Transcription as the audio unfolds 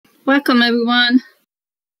Welcome everyone.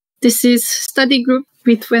 This is Study Group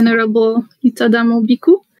with Venerable Itadamo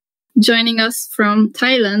Bhikkhu, joining us from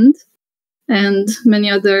Thailand, and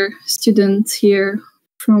many other students here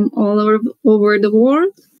from all over the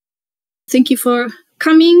world. Thank you for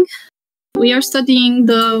coming. We are studying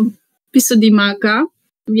the Visuddhimagga.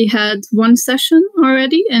 We had one session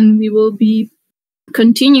already, and we will be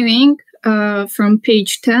continuing from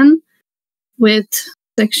page 10 with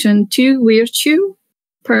section 2, Virtue,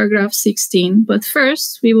 paragraph 16. But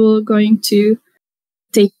first, we will going to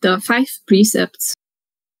take the 5 precepts.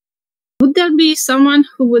 Would there be someone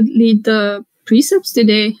who would lead the precepts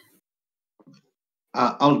today?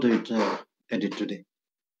 I'll do it, edit today.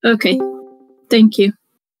 Okay, thank you.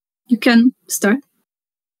 You can start.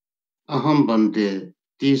 Aham Bhante,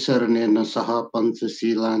 Tisaranena saha pancha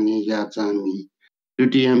sīlāni yācāmi.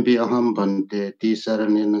 Dutiyampi aham Bhante,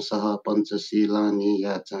 Tisaranena saha pancha sīlāni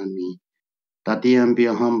yācāmi. Tatiyampi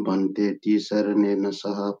aham Bhante, Tisaranena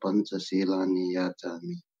saha pancha sīlāni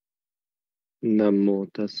yācāmi. Namo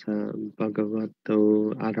tassa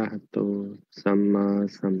bhagavato arahato samma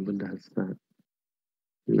sambuddhassa.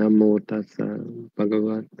 Namo tassa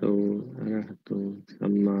bhagavato arahato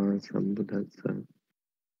samma sambuddhassa.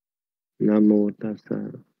 Namo tassa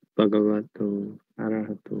bhagavato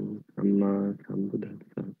arahato samma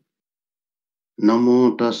sambuddhassa.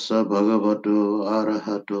 Namo tassa bhagavato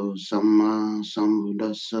arahato samma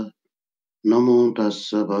sambuddhassa. Namo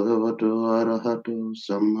tassa bhagavato arahato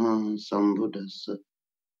samma sambuddhassa.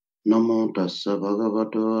 Namo tassa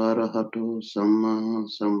bhagavato arahato samma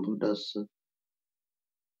sambuddhassa.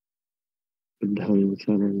 Buddhang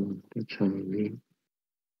saranam gacchami.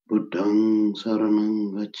 Buddhang saranam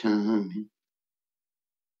gacchami.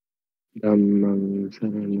 Dhammang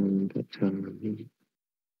saranam gacchami.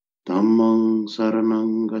 Dhammang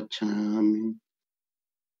saranam gacchami.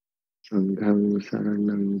 Sanghang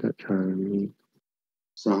saranam gacchami.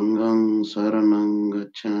 Sanghang saranam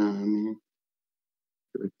gacchami.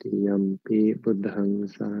 Dutiyampi buddhang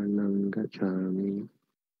saranam gacchami.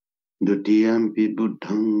 Dutiyampi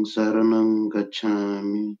buddhang saranam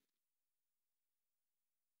gacchami.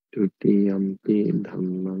 Dutiyampi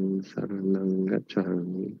dhammang saranam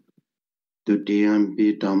gacchami. Dutiyampi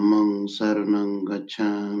dhammang saranam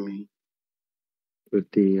gacchami.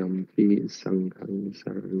 Dutiyampi sanghang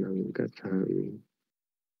saranam gacchami.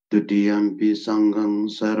 Dutiyampi sanghang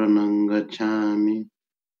saranam gacchami.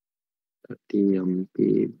 Tatiyampi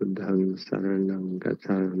buddhang saranam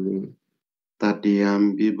gacchami.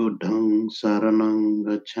 Tatiyampi buddhang saranam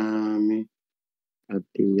gacchami.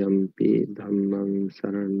 Tatiyampi dhammang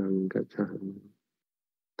saranam gacchami.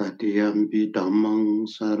 Tatiyampi dhammang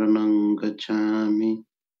saranam gacchami.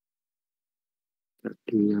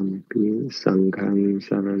 Tatiyampi sanghang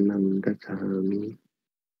saranam gacchami.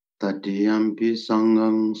 Tatiyampi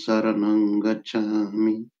sanghang saranam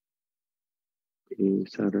gacchami.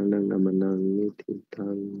 Saranagamanang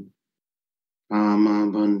nititang. Ama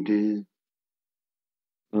Bhante.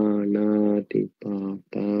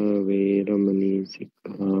 Anatipata veramani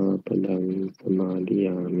sikkhapadang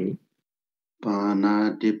samadhiyami.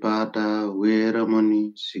 Panatipata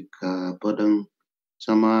veramani sikkhapadang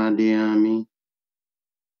samadhiyami.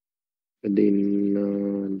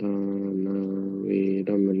 Adinādāna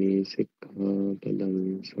veramani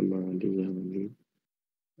sikkhapadang samadhiyami.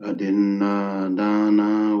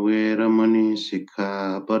 Adinādāna veramani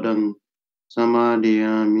sikkhapadang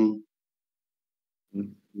samadhiyami.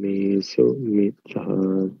 Mesu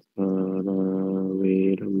micchācara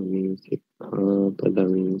veramani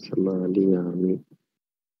sikkhapadang samadhiyami.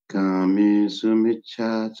 Kāmesu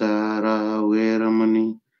micchācara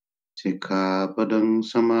veramani sikkhapadang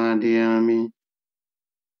samadhiyami.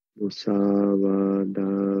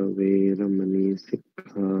 Musāvādā veramani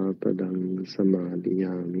sikkhapadang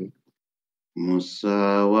samadhiyami.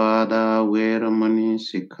 Musāvādā veramani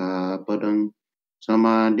sikkhapadang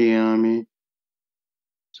samadhiyami.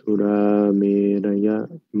 Surameraya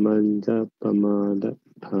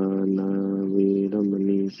manjapamadatthāna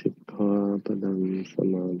veramani sikkhapadang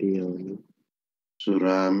samadhiyami.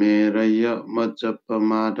 Surameraya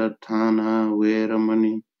majjapamadatthāna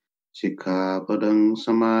veramani sikkhapadang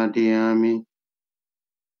samadhiyami.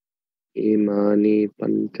 Imāni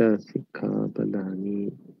panca sikkhapadāni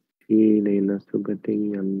sīlena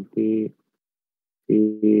sugating yanti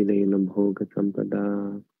sīlena bhoga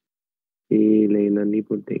sampada sīlena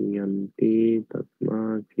niputing yanti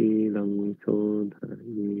tasmā sīlaṃ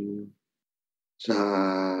sodhani.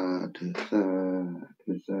 Sadhu,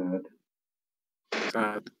 sadhu, sadhu.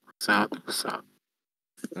 Sadhu, sadhu, sadhu.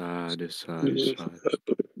 Sadhu, sadhu,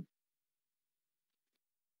 sadhu.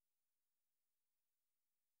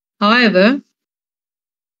 However,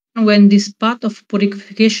 when this path of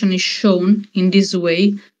purification is shown in this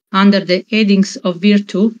way, under the headings of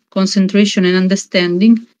virtue, concentration, and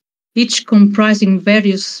understanding, each comprising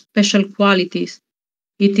various special qualities,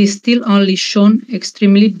 it is still only shown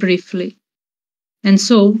extremely briefly. And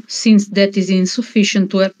so, since that is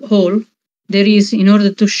insufficient to have all, there is, in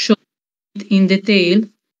order to show it in detail,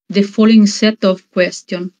 the following set of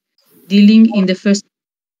questions, dealing in the first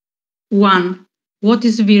 1. What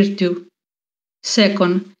is virtue?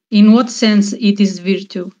 Second, in what sense it is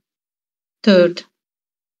virtue? Third,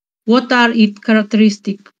 what are its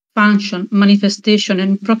characteristics, function, manifestation,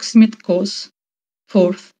 and proximate cause?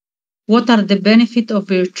 Fourth, what are the benefits of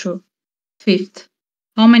virtue? Fifth,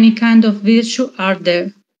 how many kinds of virtue are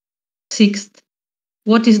there? Sixth,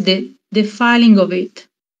 what is the defiling of it?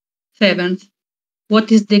 Seventh,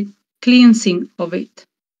 what is the cleansing of it?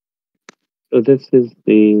 So this is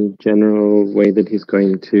the general way that he's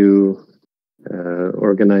going to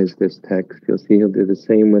organize this text. You'll see he'll do the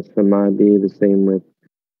same with samadhi, the same with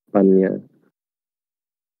pañña.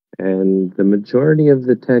 And the majority of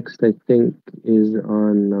the text, I think, is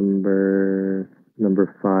on number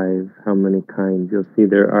 5, how many kinds. You'll see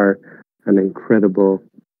there are an incredibly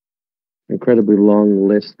long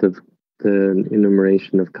list of the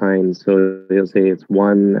enumeration of kinds. So he'll say it's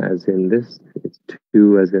 1 as in this, it's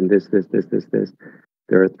 2 as in this.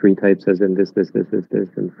 There are 3 types as in this,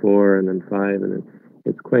 and 4, and then 5, and then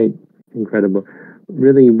it's quite incredible.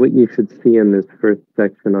 Really, what you should see in this first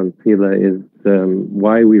section on sīla is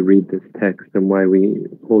why we read this text and why we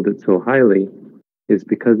hold it so highly is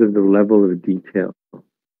because of the level of detail.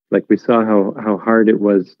 Like we saw how hard it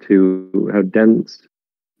was how dense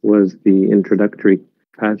was the introductory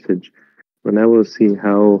passage. Well, now we'll see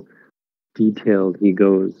how detailed he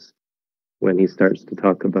goes when he starts to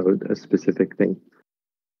talk about a specific thing.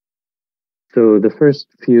 So the first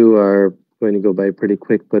few are going to go by pretty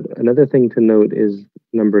quick, but another thing to note is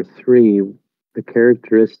number 3, the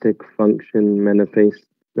characteristic, function,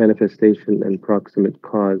 manifestation, and proximate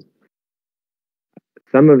cause.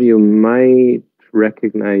 Some of you might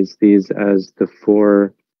recognize these as the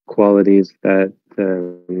 4 qualities that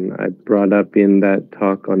I brought up in that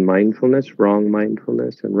talk on mindfulness, wrong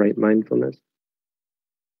mindfulness and right mindfulness.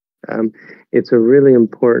 It's a really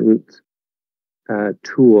important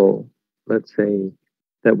tool, let's say,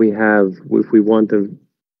 that we have if we want a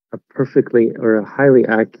perfectly or a highly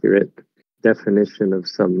accurate definition of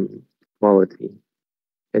some quality.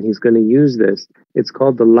 And he's going to use this. It's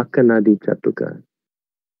called the Lakkhana Chatuka,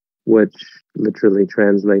 which literally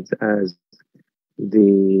translates as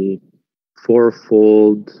the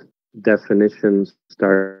 4-fold definitions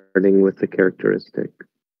starting with the characteristic.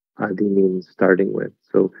 Adi means starting with.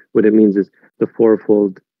 So what it means is the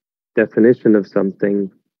 4-fold definition of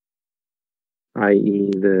something,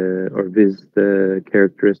 i.e. the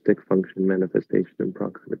characteristic, function, manifestation, and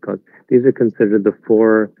proximate cause. These are considered the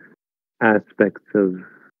 4 aspects of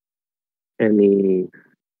any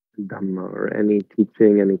Dhamma or any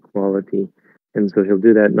teaching, any quality. And so he'll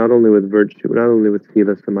do that not only with virtue, not only with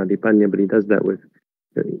sīla, samadhi, pañña, but he does that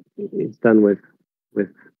it's done with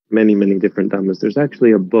many, many different Dhammas. There's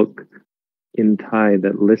actually a book in Thai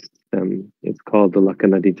that lists them. It's called the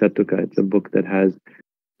Lakkhana Chatuka. It's a book that has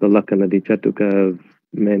the Lakkhana Chatuka of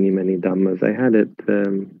many, many Dhammas. I had it,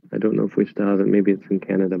 I don't know if we still have it, maybe it's in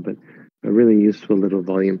Canada, but a really useful little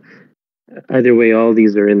volume. Either way, all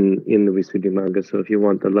these are in the Visuddhimagga. So if you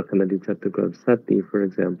want the Lakkhana Chatuka of Sati, for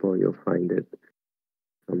example, you'll find it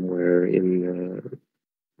somewhere in the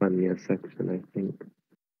pañña section, I think.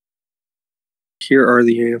 Here are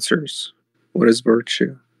the answers. What is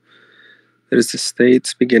virtue? It is the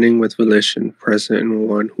states beginning with volition present in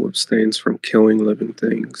one who abstains from killing living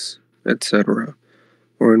things, etc.,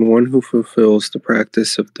 or in one who fulfills the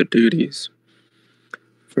practice of the duties.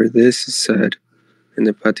 For this is said in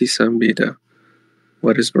the Patisambhida.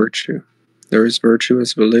 What is virtue? There is virtue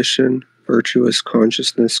as volition, virtue as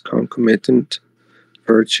consciousness concomitant,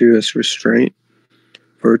 virtue as restraint,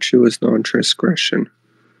 virtue as non-transgression.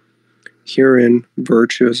 Herein,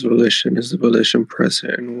 virtue as volition is the volition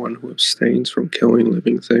present in one who abstains from killing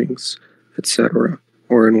living things, etc.,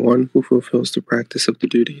 or in one who fulfills the practice of the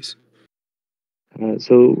duties.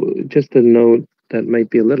 So just a note that might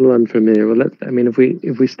be a little unfamiliar. Well,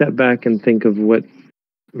 if we step back and think of what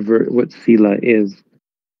sīla is,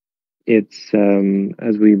 it's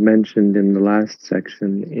as we mentioned in the last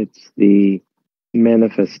section, it's the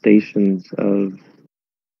manifestations of,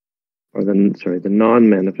 the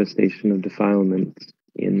non-manifestation of defilements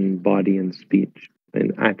in body and speech,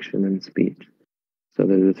 in action and speech. So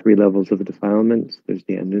there are the 3 levels of defilements. There's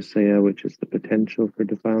the anusaya, which is the potential for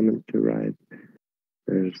defilement to arise.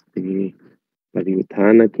 There's the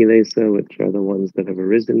Pariyutthana kilesa, which are the ones that have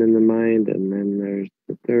arisen in the mind, and then there's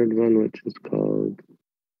the third one, which is called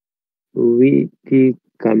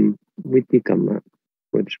Vitikama,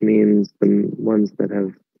 which means the ones that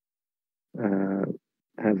have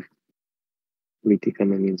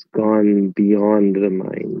Vitikama means gone beyond the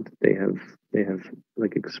mind. They have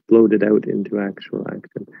like exploded out into actual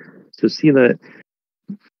action. So sīla,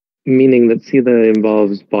 meaning that sīla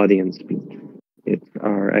involves body and speech. It's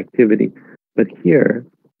our activity. But here,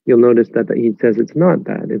 you'll notice that he says it's not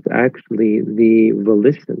that. It's actually the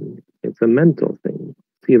volition. It's a mental thing.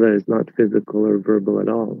 Sīla is not physical or verbal at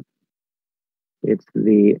all. It's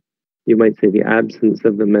you might say, the absence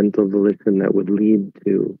of the mental volition that would lead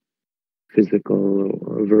to physical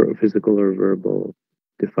or verbal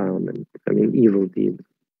defilement. I mean, evil deeds,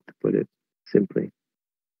 to put it simply.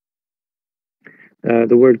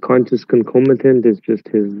 The word conscious concomitant is just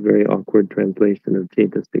his very awkward translation of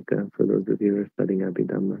cetasika, for those of you who are studying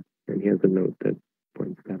Abhidhamma. And he has a note that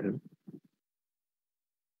points that out.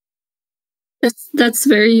 That's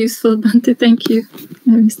very useful, Bhante. Thank you.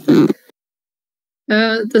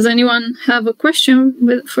 Does anyone have a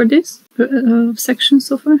question for this section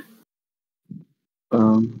so far?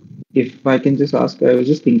 If I can just ask, I was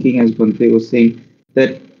just thinking, as Bhante was saying,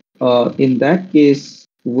 that in that case,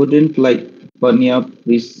 wouldn't like pañña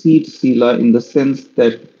precede sīla, in the sense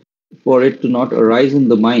that for it to not arise in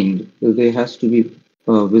the mind, there has to be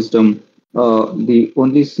wisdom. The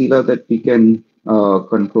only sīla that we can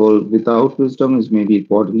control without wisdom is maybe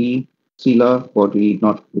bodily sīla, body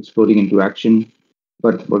not exploding into action.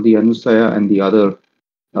 But for the anusaya and the other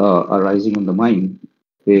arising in the mind,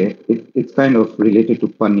 it's kind of related to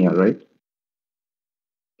pañña, right?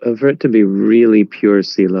 For it to be really pure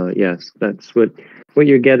sīla, yes, that's what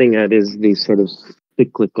you're getting at, is the sort of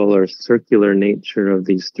cyclical or circular nature of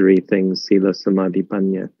these three things: sīla, samadhi,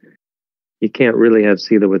 pañña. You can't really have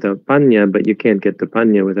sīla without pañña, but you can't get to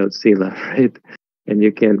pañña without sīla, right? And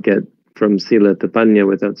you can't get from sīla to pañña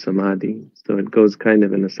without samadhi. So it goes kind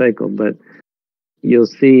of in a cycle. But you'll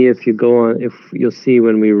see you'll see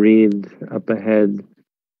when we read up ahead,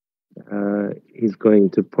 he's going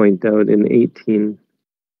to point out in 18.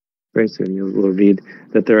 Very soon we'll read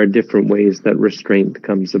that there are different ways that restraint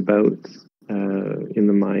comes about in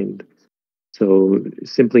the mind. So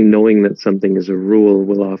simply knowing that something is a rule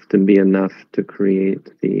will often be enough to create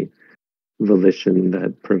the volition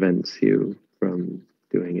that prevents you from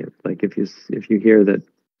doing it. Like if you hear that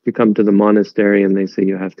you come to the monastery and they say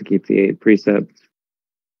you have to keep the 8 precepts,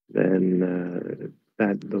 then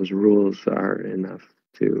those rules are enough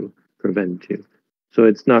to prevent you. So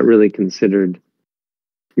it's not really considered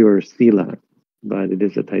pure sīla, but it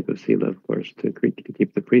is a type of sīla, of course, to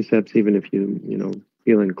keep the precepts. Even if you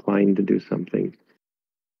feel inclined to do something,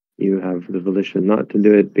 you have the volition not to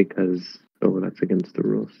do it because that's against the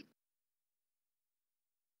rules.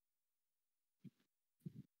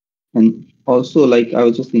 And also, like, I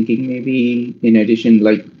was just thinking, maybe in addition,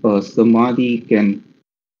 like samadhi can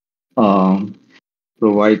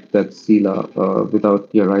provide that sīla without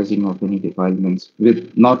the arising of any defilements,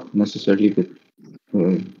 not necessarily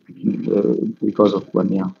because of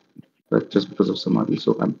pañña, but just because of samadhi.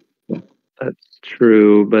 So yeah. That's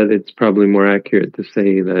true, but it's probably more accurate to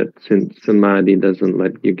say that since samadhi doesn't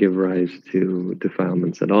let you give rise to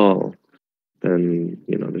defilements at all, then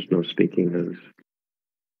there's no speaking of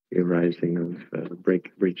the arising of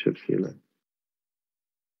breach of sīla.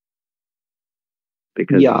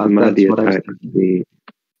 Because samadhi attacks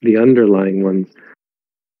the underlying ones.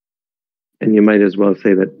 And you might as well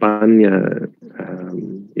say that pañña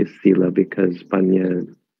is sīla, because pañña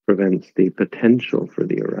prevents the potential for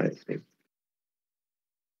the arising.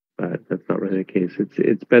 But that's not really the case.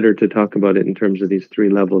 It's better to talk about it in terms of these 3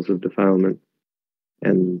 levels of defilement.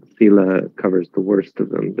 And sīla covers the worst of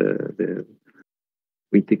them, the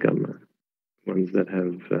vitikama, ones that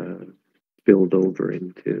have spilled over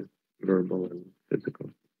into verbal and physical.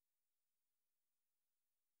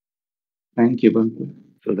 Thank you, Bhante.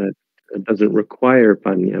 So that it doesn't require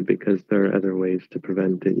pañña, because there are other ways to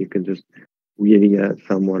prevent it. You can just virya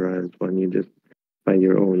samvara is one. You just, by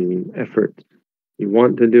your own effort, you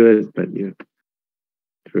want to do it, but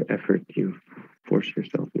through effort you force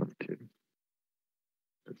yourself not to.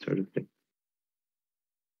 That sort of thing.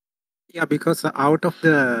 Yeah, because out of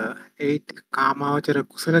the 8 kamavachara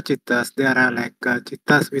kusala chittas, there are like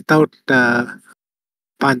chittas without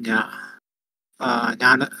pañña,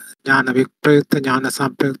 jnana viprayukta, jnana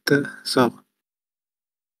samprayukta. So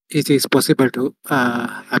it is possible to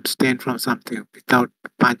abstain from something without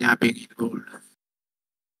pañña being involved.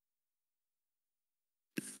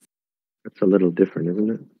 That's a little different, isn't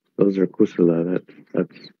it? Those are kusala.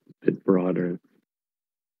 That's bit broader.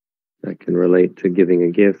 That can relate to giving a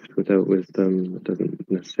gift without wisdom. It doesn't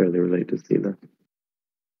necessarily relate to sīla.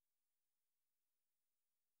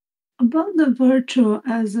 About the virtue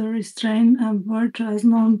as a restraint and virtue as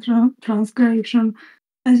non-transgression,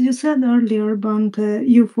 as you said earlier, Bhante,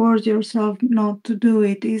 you force yourself not to do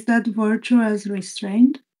it. Is that virtue as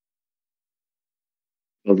restraint?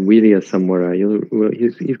 Called Virya Samvara.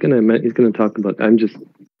 He's gonna talk about. I'm just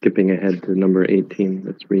skipping ahead to number 18.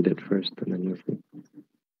 Let's read it first, and then you'll see.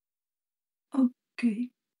 Okay.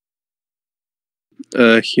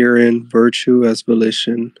 Herein, virtue as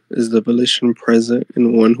volition is the volition present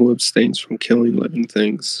in one who abstains from killing living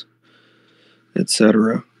things,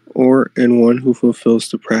 etc., or in one who fulfills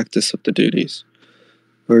the practice of the duties.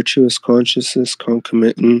 Virtue as consciousness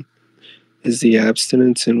concomitant is the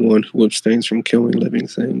abstinence in one who abstains from killing living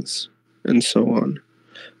things, and so on.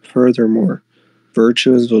 Furthermore,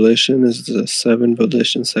 virtue as volition is the 7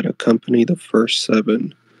 volitions that accompany the first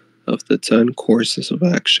 7 of the 10 courses of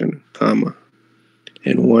action, kama,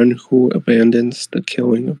 and one who abandons the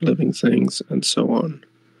killing of living things, and so on.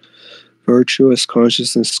 Virtue as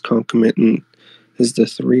consciousness concomitant is the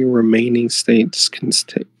 3 remaining states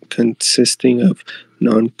consisting of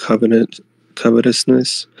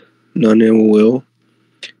non-covetousness, non-ill will,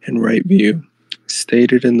 and right view,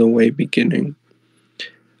 stated in the way beginning.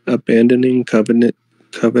 Abandoning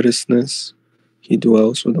covetousness, he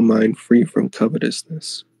dwells with a mind free from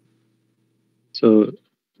covetousness. So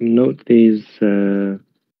note these 10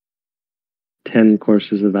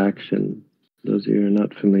 courses of action. Those of you who are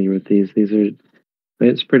not familiar with these are,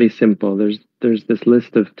 it's pretty simple. There's this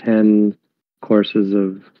list of 10 courses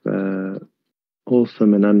of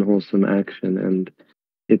wholesome and unwholesome action, and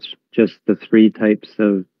it's just the 3 types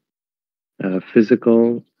of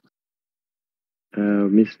physical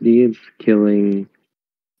misdeeds: killing,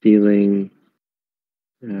 stealing,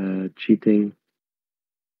 cheating.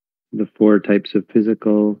 The 4 types of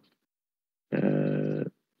physical, the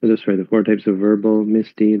 4 types of verbal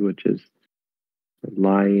misdeed, which is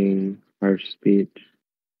lying, harsh speech,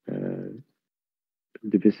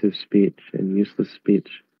 divisive speech, and useless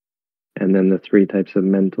speech. And then the 3 types of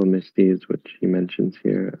mental misdeeds, which he mentions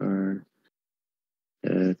here, are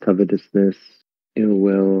covetousness, ill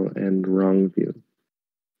will, and wrong view.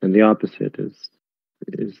 And the opposite is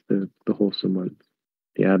the wholesome one,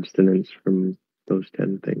 the abstinence from those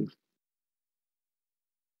 10 things.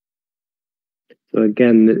 So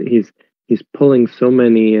again, he's pulling so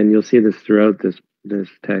many, and you'll see this throughout this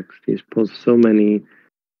text. He's pulled so many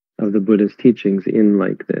of the Buddha's teachings in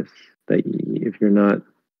like this, that if you're not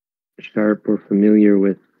sharp or familiar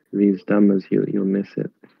with these dhammas, you'll miss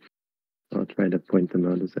it. I'll try to point them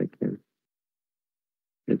out as I can.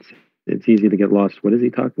 It's easy to get lost. What is he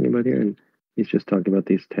talking about here? And he's just talking about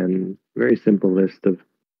these 10 very simple list of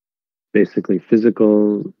basically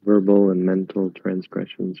physical, verbal, and mental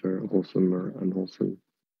transgressions, or wholesome or unwholesome.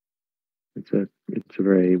 It's a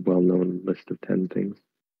very well-known list of 10 things.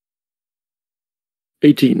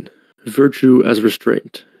 18. Virtue as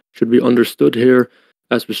restraint should be understood here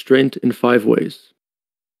as restraint in 5 ways.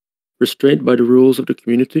 Restraint by the rules of the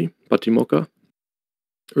community, patimokka.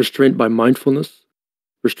 Restraint by mindfulness.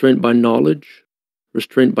 Restraint by knowledge.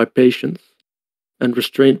 Restraint by patience. And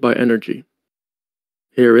restraint by energy.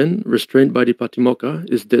 Herein, restraint by the patimokka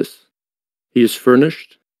is this: he is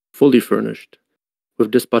furnished, fully furnished,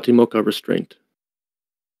 with this patimokka restraint.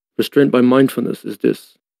 Restraint by mindfulness is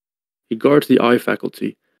this: he guards the eye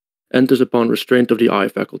faculty, enters upon restraint of the eye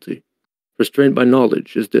faculty. Restraint by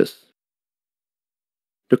knowledge is this: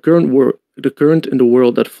 the current in the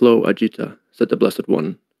world that flow, Ajita, said the Blessed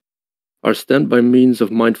One, are stemmed by means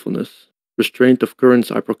of mindfulness. Restraint of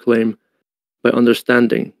currents I proclaim, by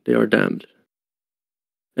understanding they are damned.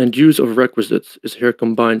 And use of requisites is here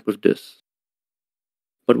combined with this.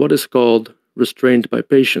 But what is called restraint by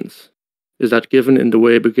patience is that given in the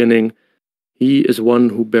way beginning, he is one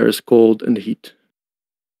who bears cold and heat.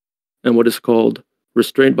 And what is called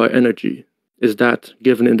restraint by energy is that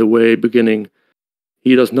given in the way beginning,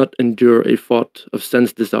 he does not endure a thought of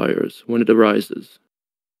sense desires when it arises.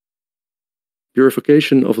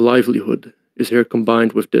 Purification of livelihood is here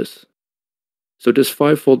combined with this. So this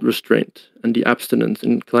 5-fold restraint and the abstinence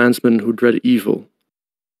in clansmen who dread evil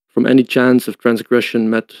from any chance of transgression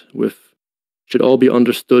met with should all be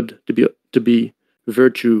understood to be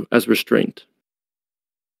virtue as restraint.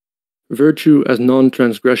 Virtue as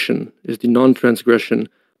non-transgression is the non-transgression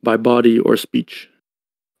by body or speech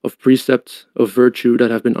of precepts of virtue that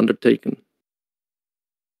have been undertaken.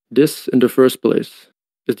 This, in the first place,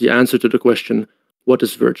 is the answer to the question, what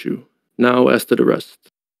is virtue? Now as to the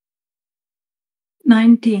rest.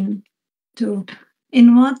 19. To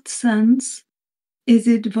In what sense is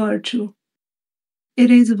it virtue? It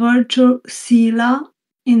is virtue sīla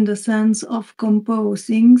in the sense of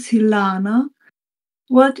composing, silana.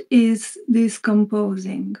 What is this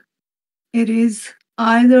composing? It is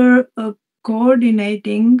either a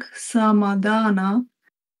coordinating samadhana,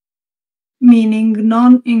 meaning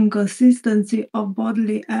non-inconsistency of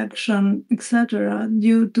bodily action, etc.,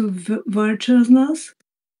 due to virtuousness,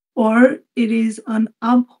 or it is an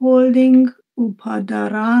upholding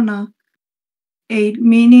upadharana,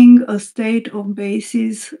 meaning a state of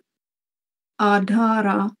basis,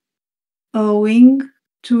 adhara, owing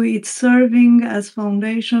to its serving as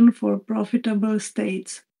foundation for profitable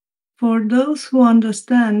states. For those who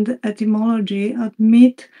understand etymology,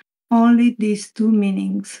 admit only these two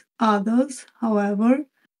meanings. Others, however,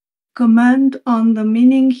 comment on the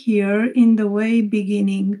meaning here in the way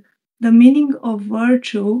beginning. The meaning of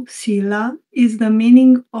virtue, sīla, is the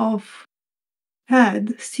meaning of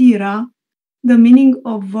head, sira. The meaning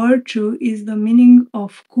of virtue is the meaning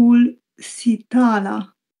of cool,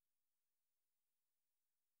 sitala.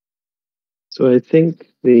 So I think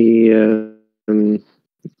if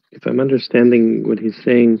I'm understanding what he's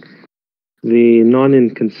saying, the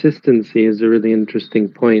non-inconsistency is a really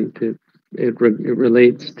interesting point. It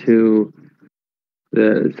relates to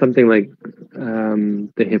something like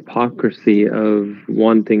the hypocrisy of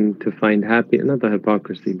wanting to find happiness. Not the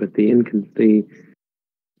hypocrisy, but the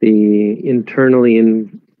internally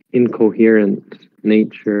incoherent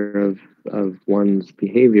nature of one's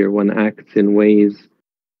behavior. One acts in ways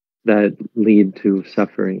that lead to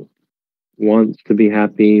suffering. Wants to be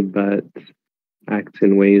happy, but acts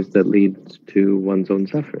in ways that lead to one's own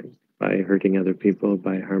suffering by hurting other people,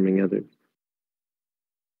 by harming others.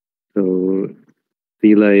 So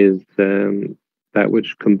sīla is that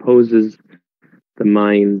which composes the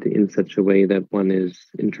mind in such a way that one is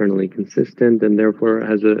internally consistent and therefore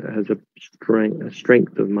has a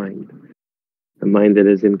strength of mind. A mind that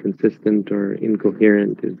is inconsistent or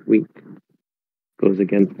incoherent is weak, goes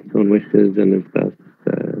against its own wishes, and is thus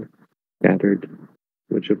scattered,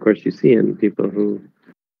 which of course you see in people who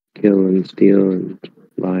kill and steal and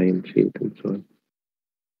lie and cheat and so on.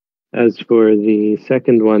 As for the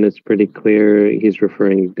second one, it's pretty clear he's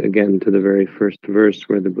referring again to the very first verse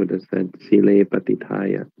where the Buddha said, sīle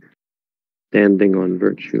patithāya, standing on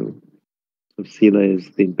virtue. So sīla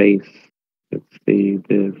is the base, it's the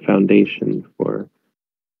foundation for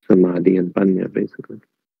samadhi and pañña, basically.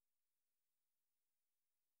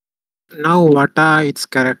 Now, what are its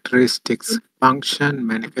characteristics, function,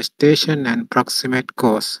 manifestation, and proximate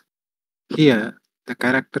cause? Here, the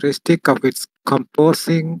characteristic of its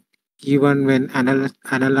composing, even when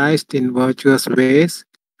analyzed in virtuous ways,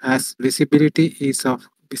 as visibility is of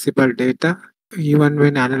visible data, even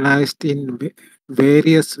when analyzed in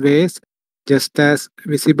various ways, just as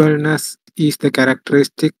visibleness is the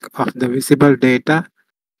characteristic of the visible data,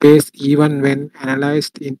 base even when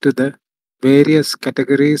analyzed into the various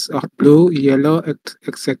categories of blue, yellow,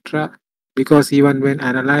 etc., because even when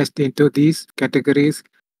analyzed into these categories,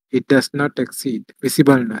 it does not exceed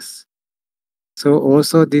visibleness. So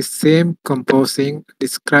also this same composing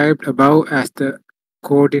described above as the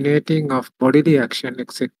coordinating of bodily action,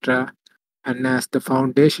 etc., and as the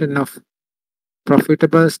foundation of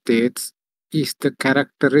profitable states is the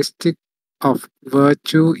characteristic of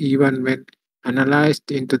virtue even when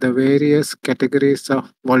analyzed into the various categories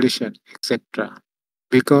of volition, etc.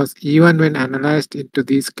 Because even when analyzed into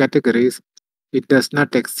these categories, it does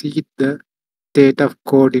not exceed the state of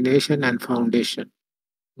coordination and foundation.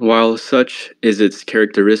 While such is its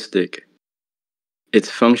characteristic, its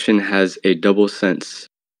function has a double sense: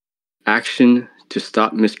 action to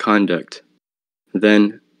stop misconduct,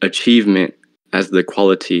 then achievement as the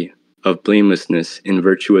quality of blamelessness in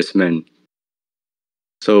virtuous men.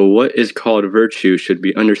 So what is called virtue should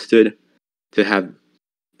be understood to have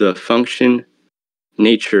the function,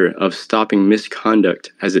 nature of stopping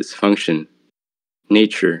misconduct as its function,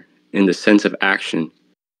 nature in the sense of action,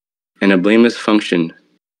 and a blameless function,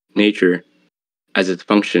 nature as its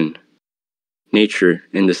function, nature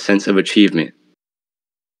in the sense of achievement.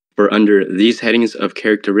 For under these headings of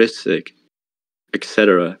characteristic,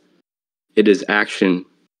 etc., it is action,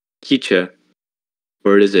 kicha,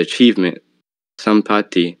 or it is achievement,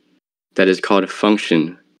 sampati, that is called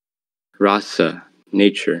function, rasa,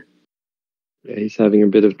 nature. Yeah, he's having a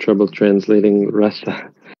bit of trouble translating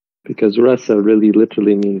rasa, because rasa really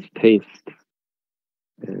literally means taste.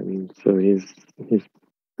 And so he's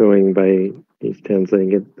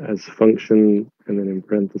translating it as function and then in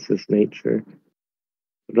parenthesis nature.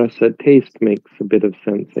 Rasa, taste, makes a bit of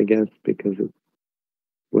sense, I guess, because it's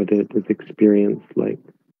what it is experienced like.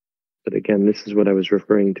 But again, this is what I was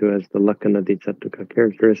referring to as the lakkhana dichattuka.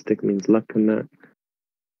 Characteristic means lakkhana,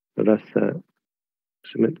 rasa,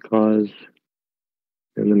 ultimate cause,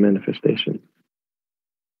 and the manifestation.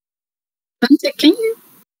 Bhante,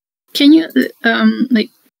 can you like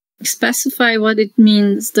specify what it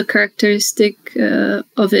means? The characteristic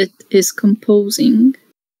of it is composing.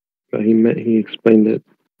 He explained it,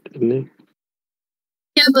 didn't he?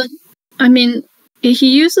 Yeah, but I mean,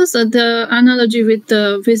 he uses the analogy with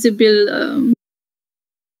the visible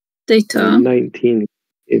data. 19.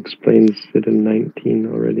 He explains it in 19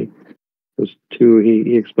 already. Those two,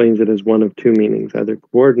 he explains it as one of two meanings, either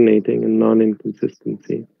coordinating and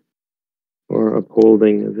non-inconsistency, or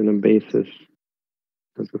upholding as in a basis,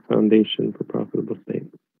 as a foundation for profitable state.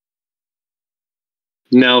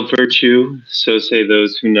 Now virtue, so say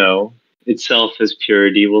those who know, itself as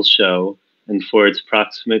purity will show, and for its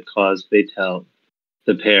proximate cause they tell,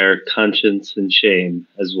 the pair conscience and shame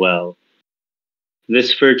as well.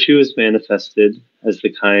 This virtue is manifested as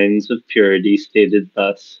the kinds of purity stated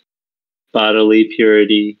thus: bodily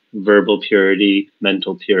purity, verbal purity,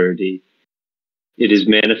 mental purity. It is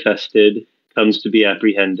manifested, comes to be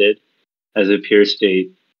apprehended, as a pure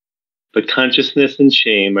state, but consciousness and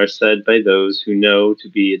shame are said by those who know to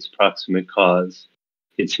be its proximate cause.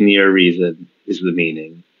 Its near reason is the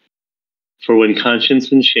meaning. For when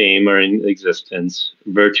conscience and shame are in existence,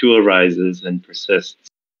 virtue arises and persists,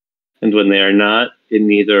 and when they are not, it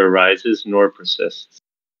neither arises nor persists.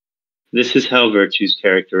 This is how virtue's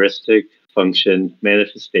characteristic, function,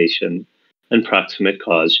 manifestation, and proximate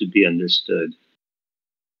cause should be understood.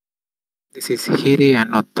 This is Hiri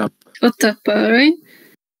and Ottappa. Ottappa, right?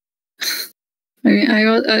 I mean,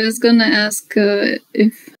 I was gonna ask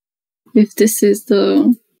if this is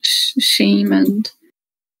the shame and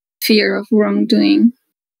fear of wrongdoing.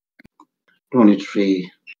 23.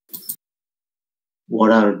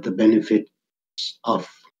 What are the benefits of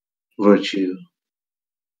virtue?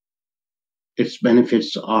 Its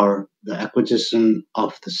benefits are the acquisition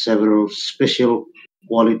of the several special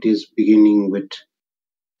qualities beginning with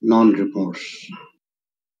non-remorse.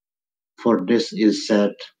 For this is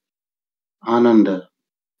said, Ananda,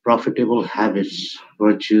 profitable habits,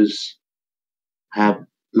 virtues, have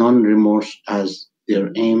non-remorse as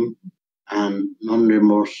their aim and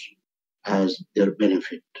non-remorse as their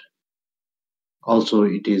benefit. Also,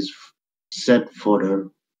 it is said for the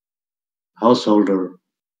householder,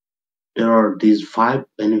 there are these 5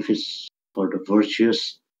 benefits for the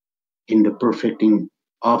virtuous in the perfecting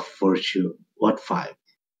of virtue. What 5?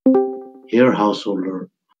 Here, householder,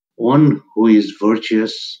 one who is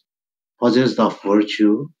virtuous, possessed of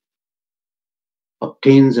virtue,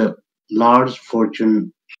 obtains a large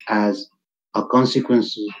fortune as a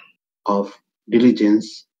consequence of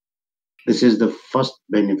diligence. This is the first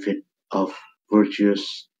benefit of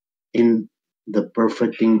virtuous in the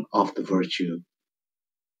perfecting of the virtue.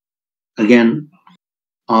 Again,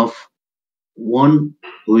 of one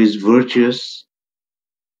who is virtuous,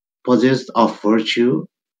 possessed of virtue,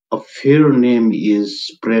 a fair name is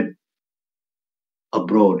spread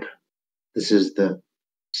abroad. This is the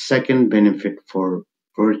second benefit for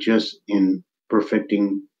virtuous in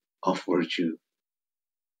perfecting of virtue.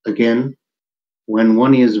 Again, when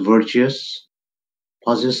one is virtuous,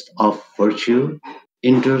 possessed of virtue,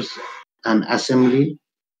 enters an assembly,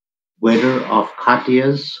 whether of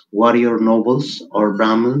Khatiyas, warrior nobles, or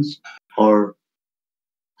Brahmins, or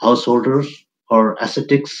householders, or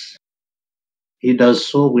ascetics, he does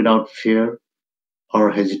so without fear or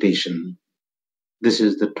hesitation. This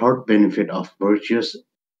is the third benefit of virtuous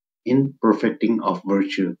in perfecting of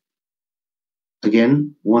virtue.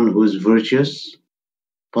 Again, one who is virtuous,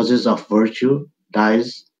 possessed of virtue,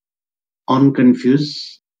 dies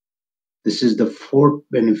unconfused. This is the fourth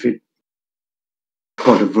benefit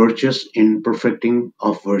for the virtuous in perfecting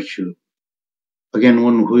of virtue. Again,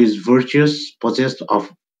 one who is virtuous, possessed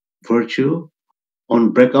of virtue,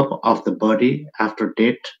 on breakup of the body after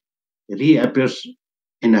death, reappears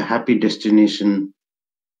in a happy destination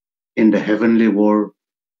in the heavenly world.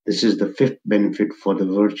 This is the fifth benefit for the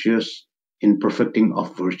virtuous in perfecting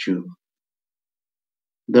of virtue.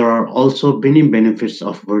 There are also many benefits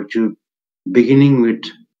of virtue, beginning with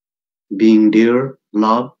being dear,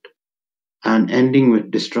 loved, and ending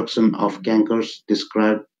with destruction of cankers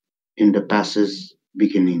described in the passage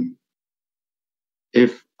beginning.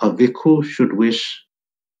 If a bhikkhu should wish,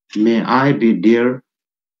 may I be dear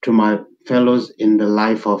to my fellows in the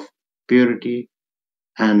life of purity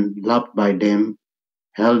and loved by them,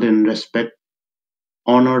 held in respect,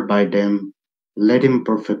 honored by them, let him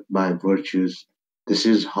perfect by virtues. This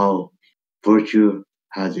is how virtue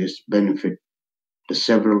has its benefit. the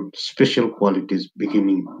several special qualities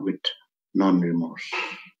beginning with non-remorse.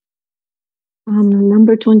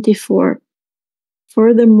 Number 24.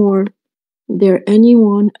 Furthermore, there any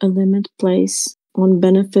one a limit place on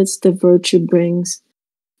benefits the virtue brings,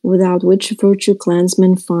 without which virtue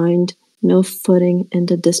clansmen find no footing in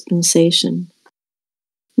the dispensation.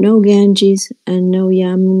 No Ganges and no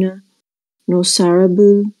Yamuna, no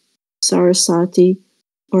Sarabu, Sarasati,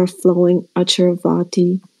 or flowing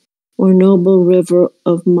Acharavati, or noble river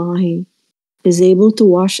of Mahi, is able to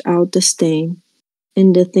wash out the stain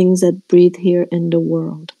in the things that breathe here in the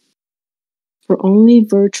world. For only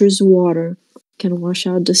virtue's water can wash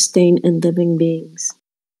out the stain in living beings.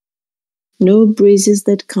 No breezes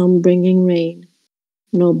that come bringing rain,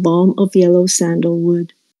 no balm of yellow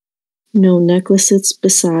sandalwood, no necklaces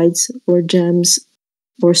besides, or gems,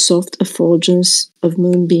 or soft effulgence of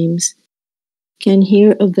moonbeams, can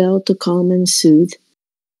here avail to calm and soothe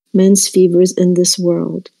men's fevers in this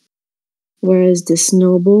world, whereas this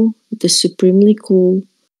noble, this supremely cool,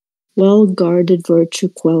 well-guarded virtue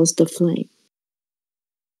quells the flame.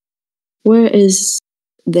 Where is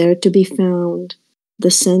there to be found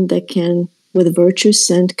the scent that can with virtue's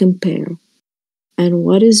scent compare, and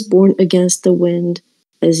what is borne against the wind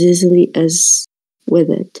as easily as with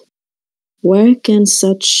it? Where can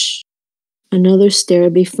such another stair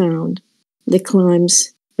be found that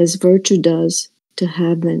climbs, as virtue does, to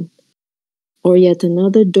heaven, or yet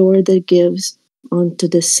another door that gives unto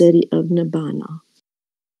the city of Nibbana?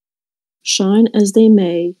 Shine as they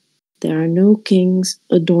may, there are no kings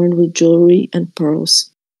adorned with jewelry and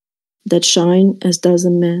pearls that shine as does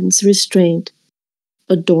a man's restraint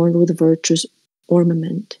adorned with virtue's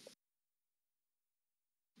ornament.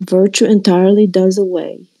 Virtue entirely does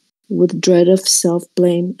away with dread of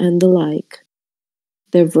self-blame and the like.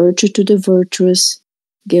 Their virtue to the virtuous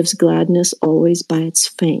gives gladness always by its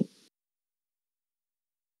fame.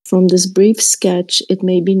 From this brief sketch it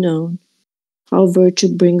may be known how virtue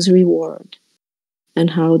brings reward,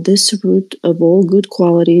 and how this root of all good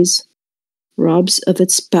qualities robs of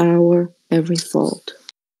its power every fault.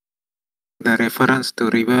 The reference to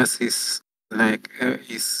rivers is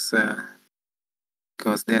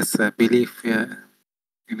because there's a belief in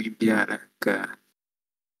India,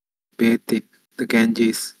 bathing the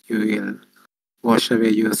Ganges, you will wash away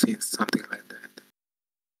your sins, something like that.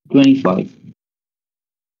 25.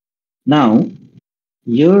 Now,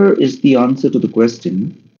 here is the answer to the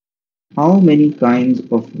question, how many kinds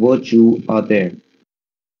of virtue are there?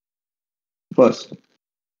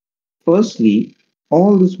 Firstly,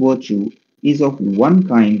 all this virtue is of one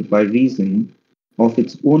kind by reason of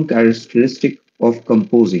its own characteristic of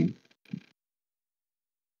composing.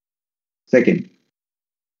 Second,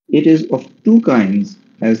 it is of two kinds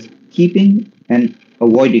as keeping and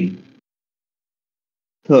avoiding.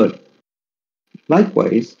 Third,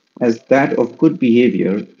 likewise as that of good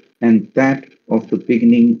behavior and that of the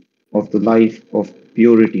beginning of the life of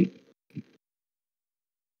purity.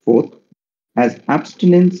 Fourth, as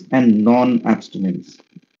abstinence and non-abstinence.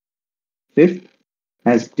 Fifth,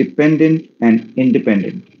 as dependent and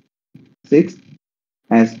independent. Sixth,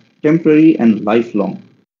 as temporary and lifelong.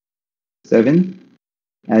 Seventh,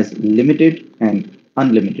 as limited and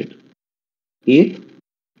unlimited. Eighth,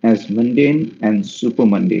 as mundane and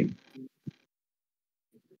supermundane.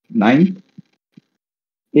 Ninth,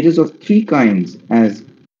 it is of three kinds as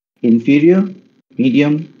inferior,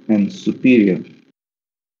 medium, and superior.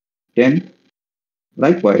 10.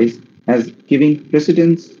 Likewise, as giving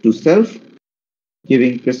precedence to self,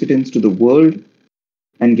 giving precedence to the world,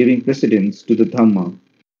 and giving precedence to the Dhamma.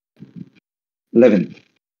 11.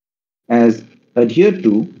 As adhered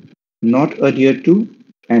to, not adhered to,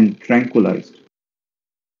 and tranquilized.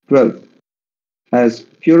 12. As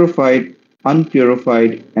purified,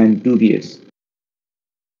 unpurified, and dubious.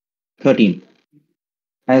 13.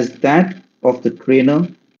 As that of the trainer,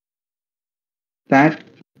 that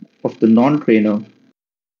of the non-trainer,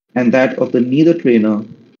 and that of the neither trainer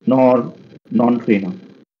nor non-trainer.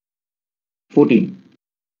 14.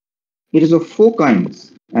 It is of four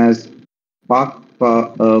kinds as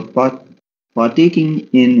partaking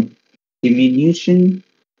in diminution,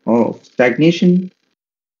 of stagnation,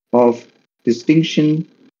 of distinction,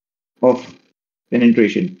 of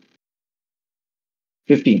penetration.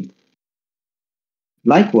 15.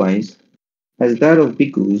 Likewise, as that of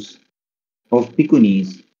bhikkhus, of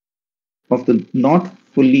bhikkhunis, of the not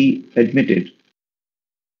fully admitted,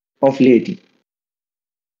 of laity.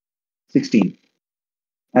 16.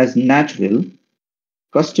 As natural,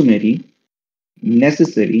 customary,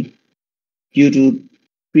 necessary, due to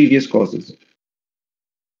previous causes.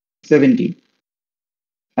 17.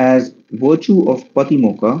 As virtue of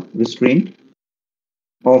patimokkha, restraint,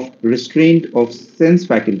 of restraint of sense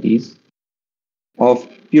faculties, of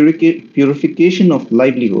purification of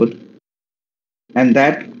livelihood, and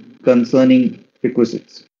that concerning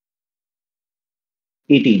requisites.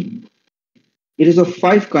 18. It is of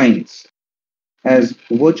 5 kinds, as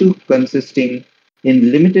virtue consisting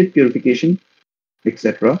in limited purification,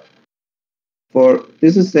 etc. For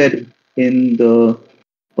this is said in the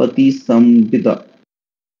Patisambhida.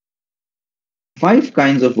 5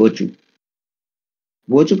 kinds of virtue.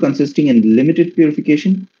 Virtue consisting in limited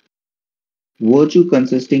purification, virtue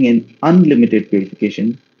consisting in unlimited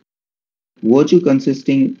purification, virtue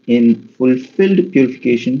consisting in fulfilled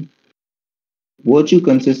purification, virtue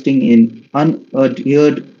consisting in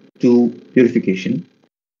unadhered to purification,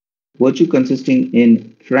 virtue consisting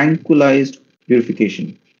in tranquilized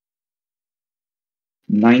purification.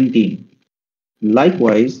 19.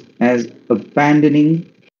 Likewise, as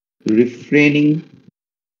abandoning, refraining,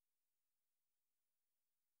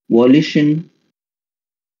 volition,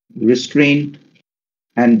 restraint,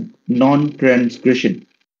 and non-transgression.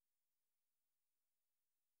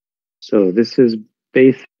 So this is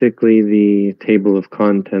basically the table of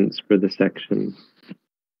contents for the section.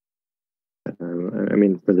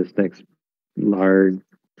 For this next large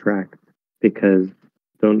tract, because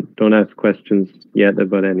don't ask questions yet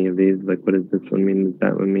about any of these. Like, what does this one mean? Does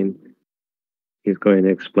that one mean? He's going to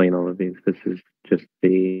explain all of these. This is just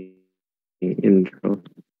the intro,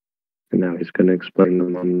 and now he's going to explain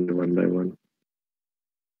them one by one.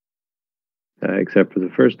 Except for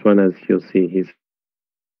the first one, as you'll see, he's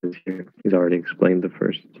already explained the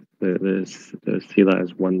first. The sīla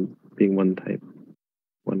as being one type,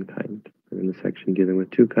 one kind. And in the section dealing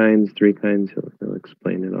with 2 kinds, 3 kinds, he'll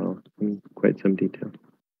explain it all in quite some detail.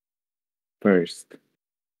 First,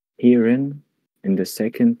 herein, in the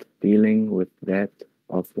second dealing with that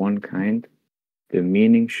of one kind, the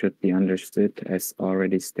meaning should be understood as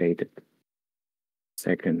already stated.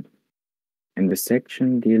 Second, in the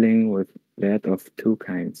section dealing with that of 2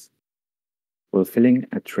 kinds, fulfilling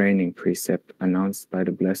a training precept announced by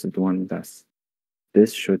the Blessed One thus,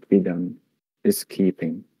 this should be done, is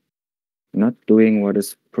keeping. Not doing what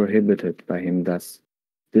is prohibited by him thus,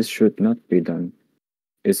 this should not be done,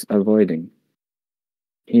 is avoiding.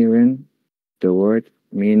 Herein, the word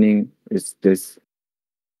meaning is this: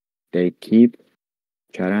 they keep,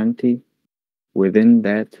 charanti, within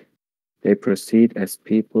that they proceed as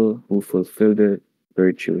people who fulfill the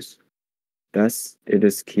virtues. Thus it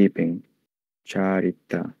is keeping,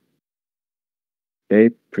 charita.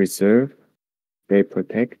 They preserve, they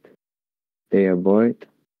protect, they avoid,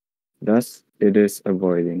 thus it is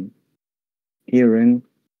avoiding. Herein,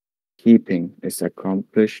 keeping is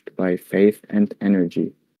accomplished by faith and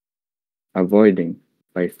energy, avoiding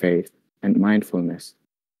by faith and mindfulness.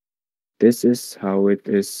 This is how it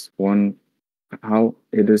is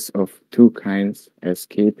of 2 kinds, as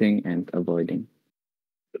keeping and avoiding.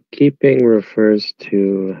 Keeping refers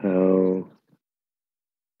to how,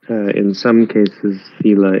 in some cases,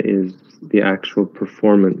 sīla is the actual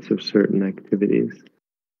performance of certain activities.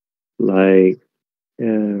 Like,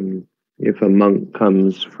 if a monk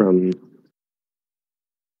comes from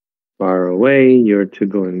far away, you're to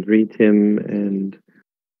go and greet him and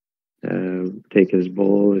take his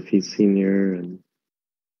bowl if he's senior, and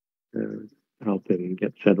help him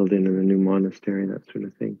get settled in a new monastery, that sort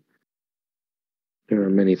of thing. There are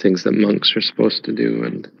many things that monks are supposed to do,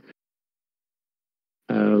 and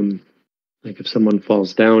like if someone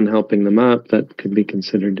falls down, helping them up, that could be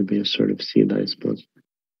considered to be a sort of sīla, I suppose.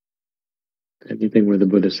 Anything where the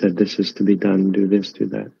Buddha said this is to be done, do this, do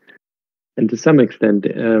that. And to some extent,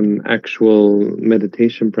 actual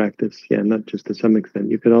meditation practice, not just to some extent.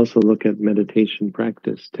 You could also look at meditation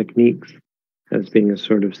practice techniques as being a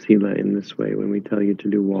sort of sīla in this way. When we tell you to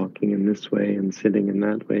do walking in this way and sitting in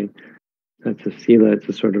that way, that's a sīla. It's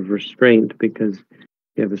a sort of restraint, because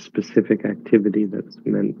you have a specific activity that's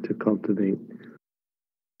meant to cultivate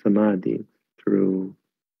samadhi through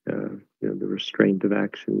the restraint of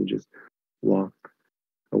action. You just walk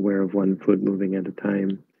aware of one foot moving at a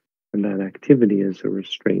time. And that activity is a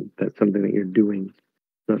restraint. That's something that you're doing,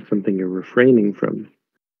 not something you're refraining from.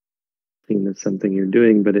 Seen as something you're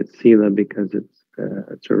doing, but it's sīla because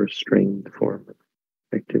it's a restrained form of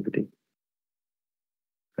activity.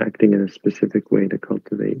 Acting in a specific way to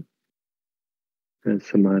cultivate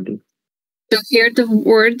samadhi. So here the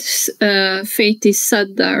word faith is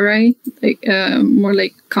saddha, right? Like more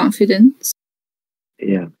like confidence.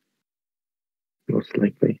 Yeah, most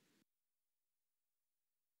likely.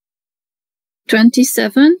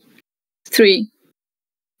 27.3.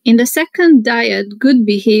 In the second diet, good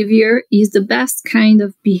behavior is the best kind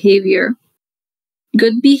of behavior.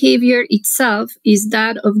 Good behavior itself is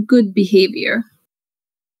that of good behavior,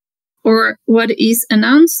 or what is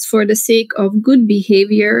announced for the sake of good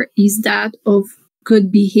behavior is that of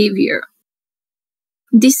good behavior.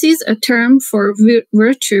 This is a term for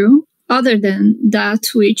virtue other than that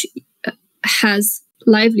which has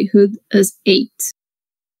livelihood as aid.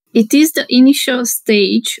 It is the initial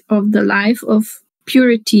stage of the life of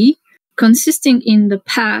purity consisting in the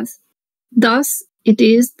path. Thus, it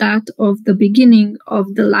is that of the beginning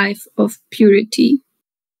of the life of purity.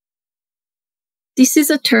 This is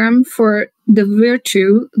a term for the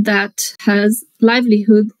virtue that has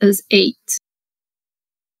livelihood as aid.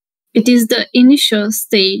 It is the initial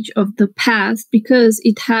stage of the path because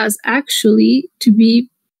it has actually to be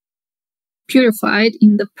purified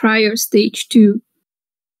in the prior stage too.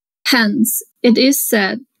 Hence, it is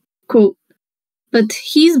said, quote, "But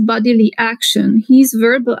his bodily action, his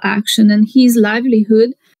verbal action, and his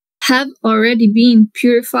livelihood have already been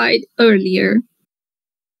purified earlier."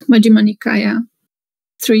 Majjhima Nikaya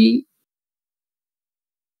 3,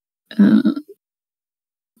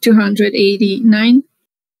 289.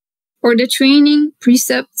 Or the training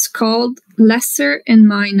precepts called lesser and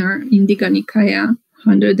minor in Digha Nikaya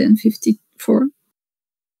 154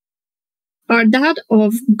 are that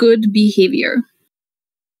of good behavior.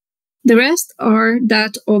 The rest are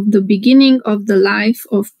that of the beginning of the life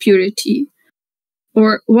of purity,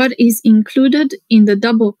 or what is included in the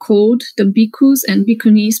double code, the Bhikkhus and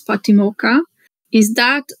Bhikkhunis Patimokkha, is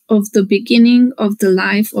that of the beginning of the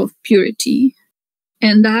life of purity,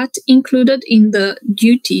 and that included in the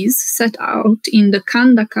duties set out in the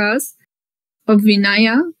Kandakas of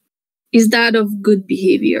Vinaya is that of good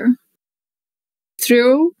behavior.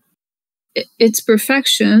 Through its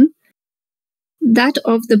perfection, that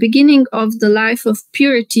of the beginning of the life of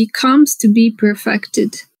purity comes to be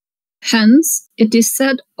perfected. Hence, it is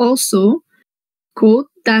said also, quote,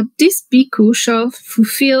 that this bhikkhu shall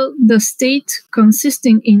fulfill the state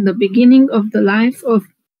consisting in the beginning of the life of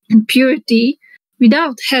purity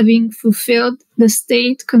without having fulfilled the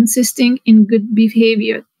state consisting in good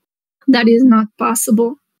behavior. That is not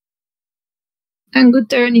possible.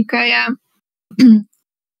 Anguttara Nikaya,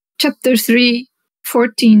 chapter 3,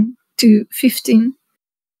 14 to 15.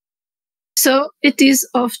 So it is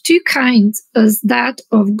of two kinds, as that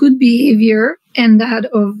of good behavior and that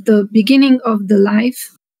of the beginning of the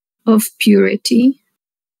life of purity.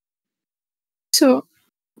 So,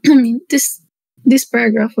 I mean, this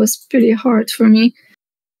paragraph was pretty hard for me.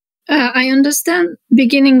 I understand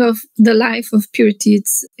beginning of the life of purity,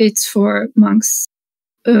 it's for monks,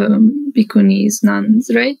 bhikkhunis, nuns,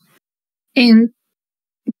 right? And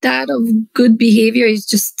that of good behavior is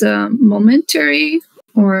just momentary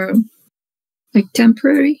or like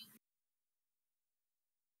temporary.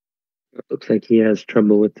 It looks like he has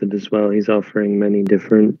trouble with it as well. He's offering many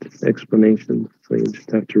different explanations, so you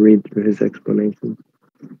just have to read through his explanations.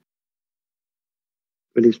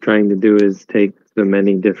 What he's trying to do is take the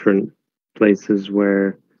many different places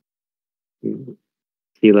where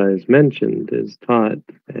sīla is mentioned, is taught,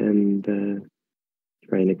 and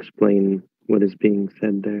try and explain what is being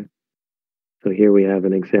said there. So here we have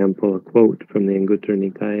an example, a quote from the Anguttara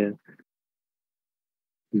Nikaya,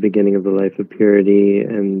 beginning of the life of purity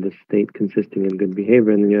and the state consisting in good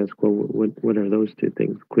behavior. And then you ask, well, what are those two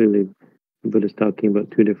things? Clearly, the Buddha is talking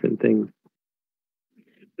about two different things.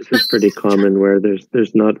 This is pretty common where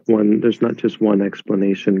there's not just one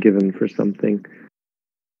explanation given for something.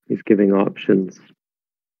 He's giving options.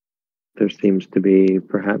 There seems to be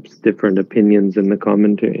perhaps different opinions in the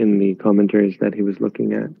commentaries that he was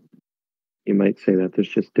looking at. You might say that there's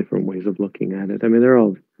just different ways of looking at it. I mean, they're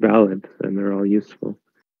all valid and they're all useful.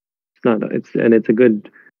 It's a good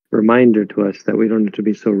reminder to us that we don't have to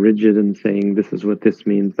be so rigid in saying this is what this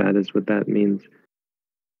means, that is what that means.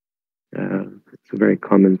 It's a very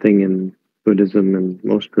common thing in Buddhism and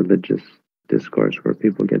most religious discourse where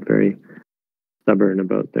people get very stubborn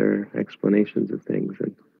about their explanations of things,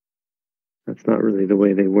 and that's not really the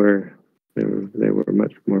way they were. They were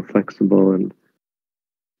much more flexible and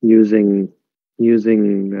using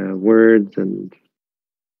words and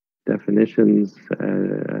definitions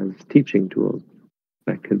as teaching tools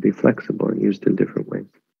that could be flexible and used in different ways.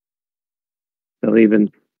 So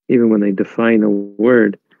even when they define a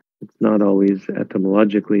word, it's not always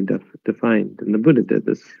etymologically defined. And the Buddha did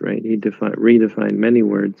this, right? He redefined many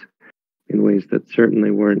words in ways that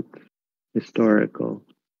certainly weren't historical.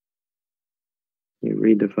 He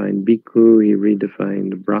redefined bhikkhu, he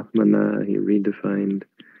redefined brahmana, he redefined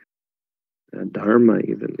dharma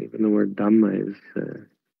even. Even the word dhamma is,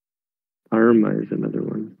 dharma is another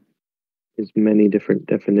one. There's many different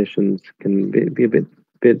definitions, can be a bit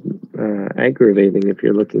bit aggravating if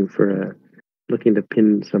you're looking to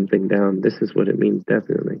pin something down. This is what it means,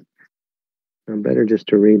 definitely. Better just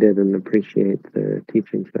to read it and appreciate the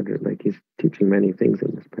teachings better. Like he's teaching many things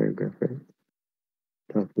in this paragraph, right?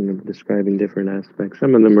 Describing different aspects.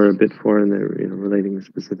 Some of them are a bit foreign. They're relating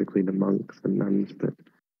specifically to monks and nuns, but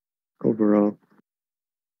overall,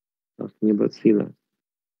 talking about sīla.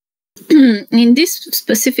 In this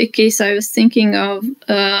specific case, I was thinking of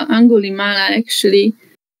Angulimala actually.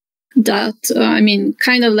 That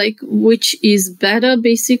kind of like which is better,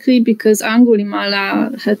 basically, because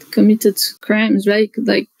Angulimala had committed crimes, right,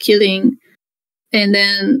 like killing, and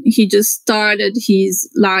then he just started his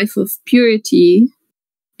life of purity,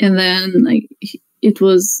 and then like it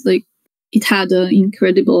was like it had an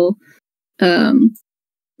incredible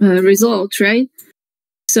result, right?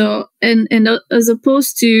 So and as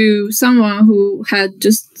opposed to someone who had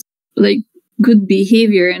just like good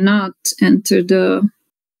behavior and not entered the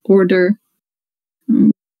order,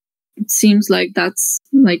 it seems like that's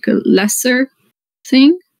like a lesser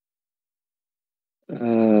thing.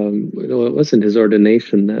 It wasn't his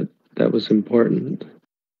ordination that was important.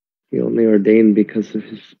 He only ordained because of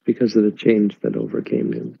the change that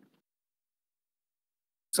overcame him.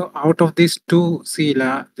 So out of these two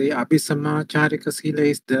sīla, the Abhisamacharika sīla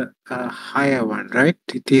is the higher one, right?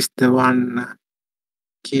 It is the one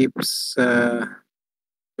keeps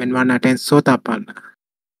when one attains Sotapanna.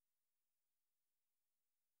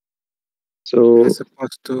 So as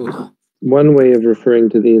opposed to one way of referring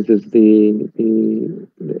to these is they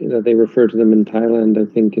refer to them in Thailand, I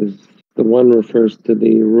think, is the one refers to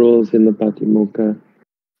the rules in the Patimokkha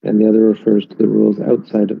and the other refers to the rules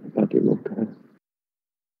outside of the Patimokkha,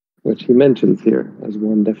 which he mentions here as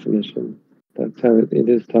one definition. That's how it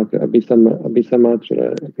is talked.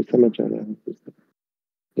 Abhisamachara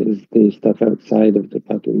is the stuff outside of the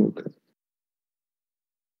Patimokkha.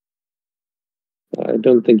 I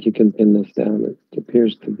don't think you can pin this down. It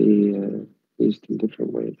appears to be used in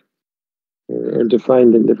different ways or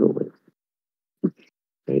defined in different ways,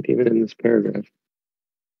 right? Even in this paragraph.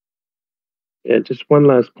 Yeah, just one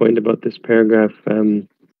last point about this paragraph.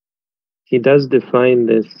 He does define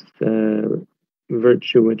this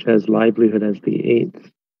virtue which has livelihood as the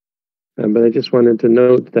eighth. But I just wanted to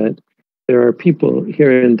note that there are people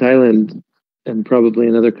here in Thailand and probably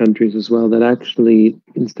in other countries as well that actually,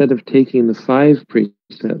 instead of taking the 5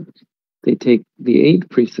 precepts, they take the 8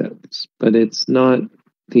 precepts, but it's not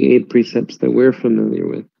the 8 precepts that we're familiar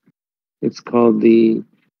with. It's called the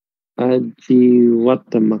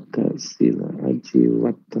Visuddhimagga sīla.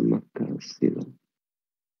 Visuddhimagga sīla.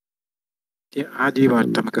 yeah,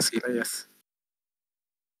 Visuddhimagga sīla, yes.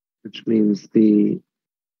 Which means the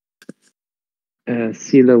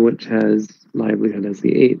sīla which has livelihood as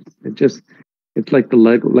the 8th. It's like the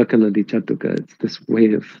Lakkhana Chatuka. It's this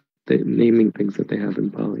way of naming things that they have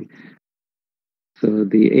in Pali. So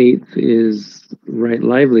the 8th is right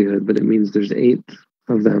livelihood, but it means there's 8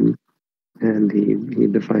 of them. And he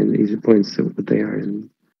points to what they are in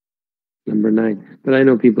number 9. But I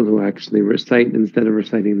know people who actually recite, instead of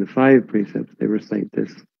reciting the 5 precepts, they recite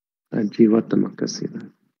this Visuddhimagga sīla.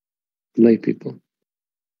 Lay people.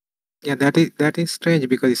 Yeah, that is strange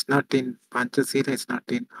because it's not in Pancha Sīla, it's not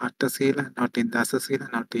in Atta Sīla, not in Dasa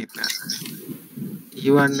Sīla, not in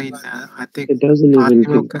even in I think it doesn't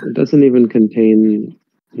even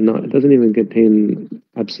contain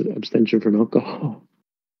abstention from alcohol.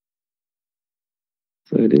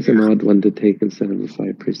 So it is an odd one to take instead of the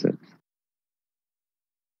 5 precepts.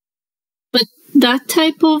 But that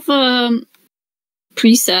type of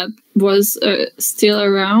precept was still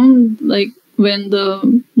around, like when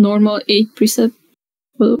the normal 8 precept.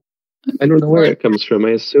 I don't know where it comes from.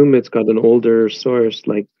 I assume it's got an older source.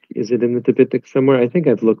 Like, is it in the Tipitaka somewhere? I think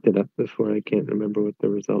I've looked it up before. I can't remember what the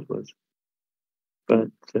result was.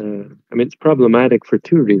 But it's problematic for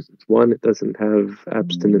 2 reasons. One, it doesn't have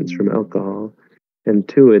abstinence from alcohol. And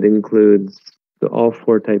 2, it includes all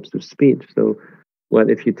 4 types of speech. So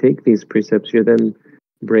what if you take these precepts, you're then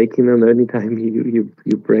breaking them anytime you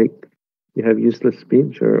break, you have useless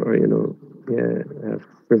speech or have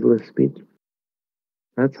frivolous speech.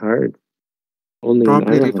 That's hard. Only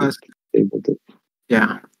probably an refers able to.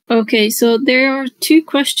 Yeah. Okay, so there are 2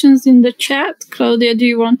 questions in the chat. Claudia, do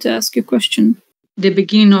you want to ask a question? The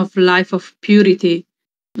beginning of life of purity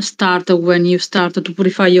started when you started to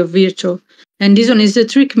purify your virtue. And this one is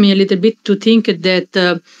trick me a little bit to think that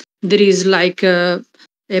there is like a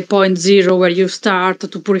point 0 where you start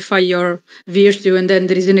to purify your virtue and then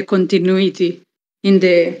there is a continuity in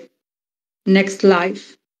the next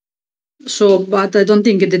life. So, but I don't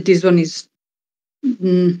think that this one is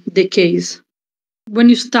the case. when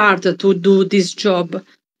you start to do this job,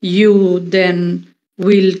 you then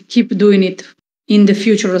will keep doing it in the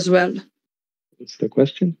future as well. What's the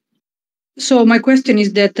question? So my question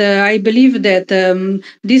is that I believe that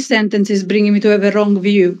this sentence is bringing me to have a wrong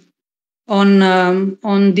view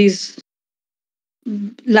on this,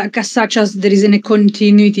 like as such as there is a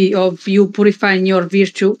continuity of you purifying your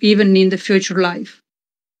virtue even in the future life.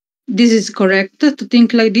 This is correct to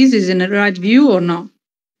think like this? Is in a right view or no?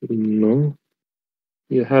 No.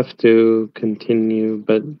 You have to continue,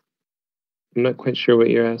 but I'm not quite sure what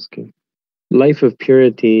you're asking. Life of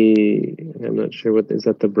purity, I'm not sure what, is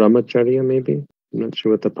that the brahmacharya maybe? I'm not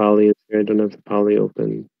sure what the Pali is here. I don't have the Pali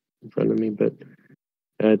open in front of me, but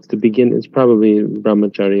it's probably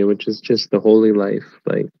brahmacharya, which is just the holy life,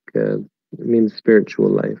 like it means spiritual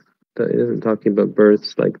life. It isn't talking about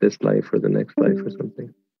births like this life or the next life or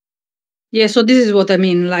something. Yeah, so this is what I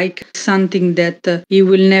mean, like something that you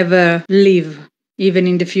will never live, even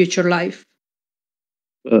in the future life.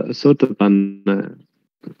 Sotapanna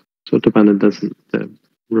doesn't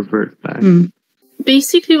revert back.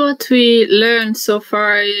 Basically, what we learned so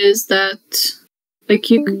far is that like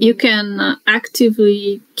you can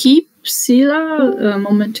actively keep sīla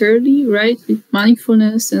momentarily, right, with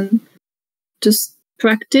mindfulness and just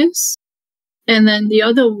practice. And then the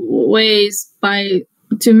other ways,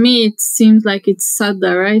 to me, it seems like it's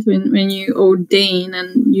saddha, right? When you ordain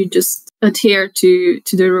and you just adhere to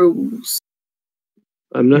the rules.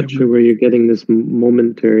 I'm not sure where you're getting this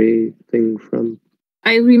momentary thing from.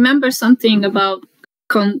 I remember something about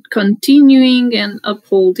continuing and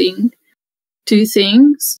upholding two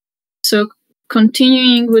things. So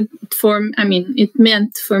continuing it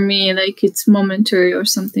meant for me like it's momentary or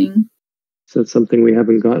something. Is that something we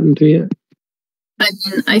haven't gotten to yet?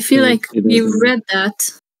 I feel like we read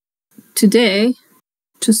that today,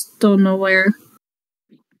 just don't know where.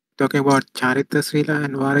 Talking about Charita Sīla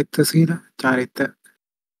and Varita Sīla. Charita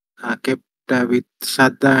kept with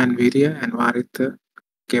Saddha and Virya, and Varita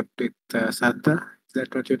kept with Saddha. Is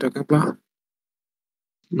that what you're talking about?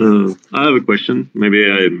 I have a question. Maybe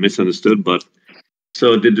I misunderstood, but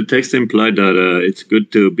so did the text imply that it's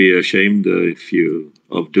good to be ashamed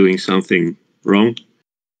of doing something wrong?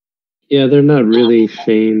 Yeah, they're not really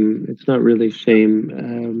shame. It's not really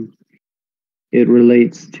shame. It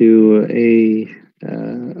relates to a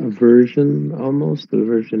aversion almost.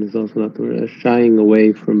 Aversion is also not the word. Shying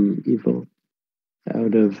away from evil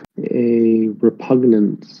out of a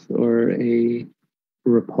repugnance or a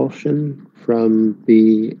repulsion from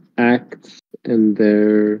the acts and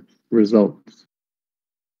their results.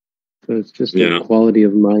 So it's just a quality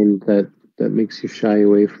of mind that makes you shy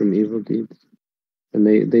away from evil deeds. And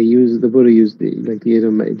the Buddha used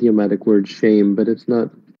the idiomatic word shame, but it's not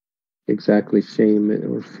exactly shame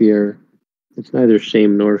or fear. It's neither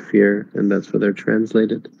shame nor fear, and that's what they're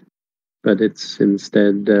translated. But it's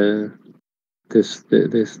instead this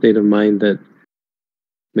state of mind that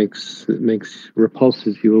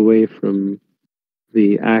repulses you away from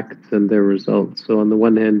the acts and their results. So on the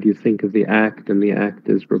one hand, you think of the act, and the act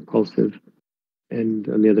is repulsive, and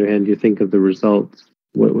on the other hand, you think of the results.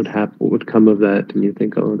 What would happen? What would come of that? And you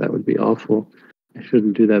think, oh, that would be awful. I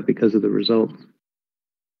shouldn't do that because of the results.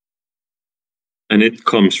 And it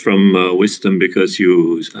comes from wisdom because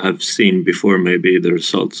you have seen before maybe the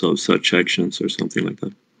results of such actions or something like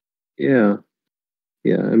that. Yeah.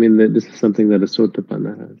 I mean, this is something that a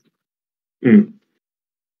Sotapanna has.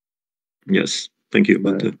 Yes. Thank you,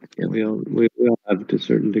 Bhante. Yeah, we all have it to a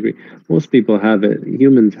certain degree. Most people have it.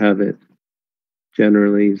 Humans have it.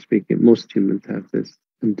 Generally speaking, most humans have this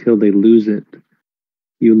until they lose it.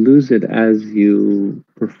 You lose it as you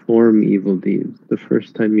perform evil deeds. The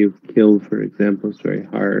first time you kill, for example, is very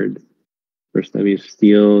hard. First time you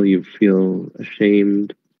steal, you feel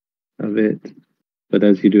ashamed of it. But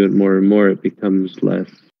as you do it more and more, it becomes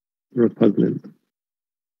less repugnant.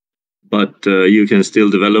 But you can still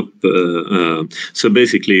develop. So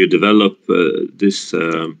basically, you develop this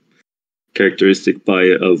characteristic by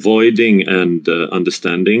avoiding and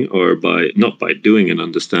understanding, or not by doing and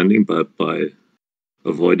understanding, but by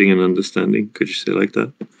avoiding and understanding. Could you say like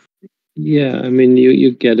that? Yeah, I mean,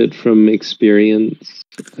 you get it from experience.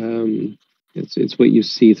 It's what you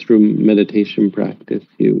see through meditation practice.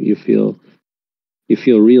 You feel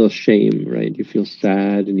real shame, right? You feel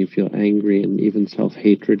sad and you feel angry, and even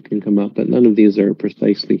self-hatred can come up. But none of these are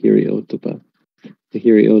precisely hiri-ottappa. The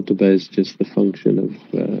hiri-ottappa is just the function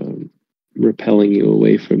of repelling you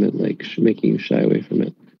away from it, like making you shy away from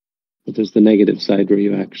it. But there's the negative side where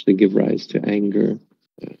you actually give rise to anger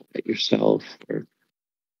at yourself, or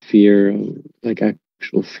fear, like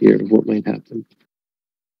actual fear of what might happen.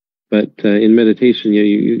 But in meditation,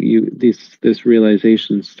 this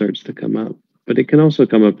realization starts to come up. But it can also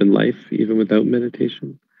come up in life, even without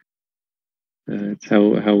meditation. It's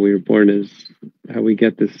how we were born, is how we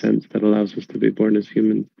get this sense that allows us to be born as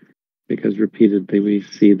humans, because repeatedly we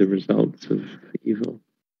see the results of evil,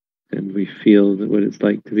 and we feel that what it's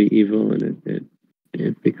like to be evil, and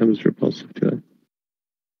it becomes repulsive to us.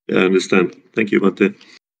 Yeah, I understand. Thank you, Bhante.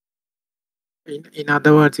 In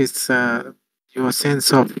other words, it's your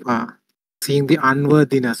sense of seeing the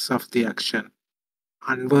unworthiness of the action.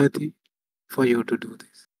 Unworthy for you to do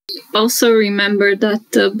this. Also remember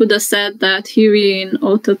that Buddha said that Hiri and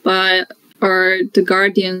Ottappa are the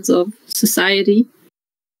guardians of society.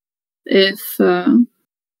 If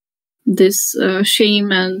this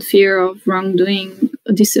shame and fear of wrongdoing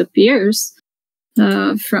disappears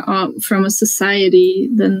from a society,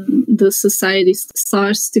 then the society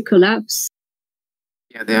starts to collapse.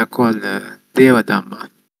 Yeah, they are called Deva Dhamma,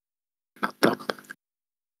 not Dhamma.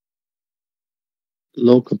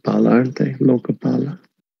 Lokapala, aren't they? Lokapala.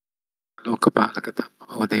 Lokapala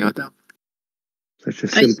Dhamma or Deva Dhamma. Such a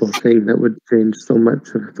simple thing that would change so much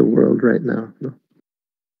of the world right now. No?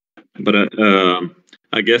 But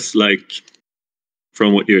I guess, like,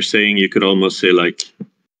 from what you're saying, you could almost say, like,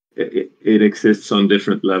 it exists on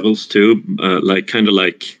different levels too. Like, kind of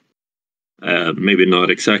like, maybe not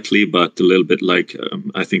exactly, but a little bit like,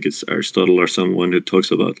 I think it's Aristotle or someone who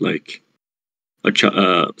talks about, like,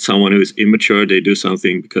 someone who is immature, they do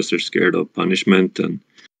something because they're scared of punishment, and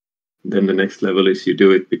then the next level is you do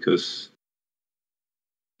it because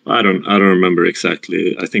I don't remember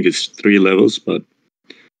exactly. I think it's 3 levels, but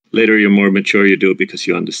later you're more mature, you do it because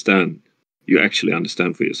you understand. You actually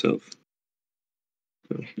understand for yourself.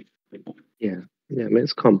 So. Yeah, I mean,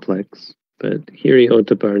 it's complex, but Hiri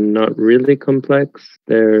Ottappa are not really complex.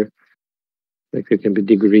 They're like, there can be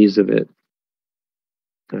degrees of it,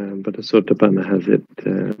 but the Sotapanna has it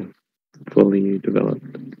fully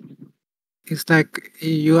developed. It's like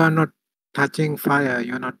you are not touching fire,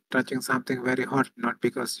 you're not touching something very hot, not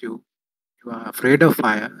because you are afraid of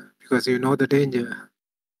fire, because you know the danger.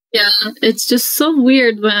 Yeah, it's just so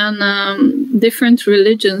weird when different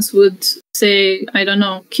religions would say, I don't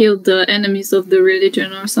know, kill the enemies of the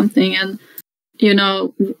religion or something. And, you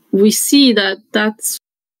know, we see that that's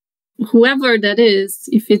whoever that is,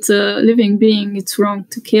 if it's a living being, it's wrong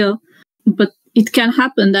to kill. But it can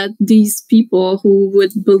happen that these people who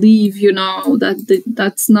would believe, you know, that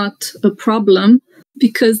that's not a problem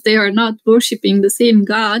because they are not worshipping the same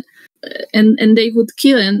God, and they would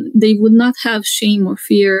kill, and they would not have shame or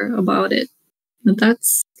fear about it. And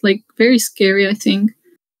that's like very scary, I think.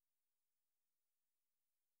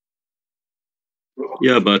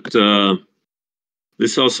 Yeah, but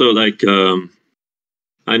this also, like,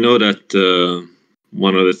 I know that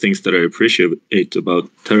one of the things that I appreciate about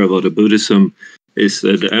Theravada Buddhism is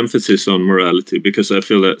the emphasis on morality, because I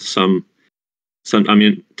feel that some, I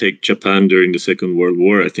mean, take Japan during the Second World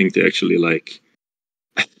War. I think they actually, like,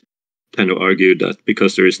 kind of argued that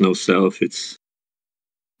because there is no self, it's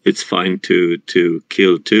fine to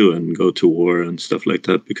kill too and go to war and stuff like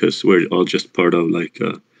that, because we're all just part of, like,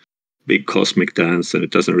 a big cosmic dance, and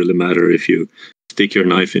it doesn't really matter if you stick your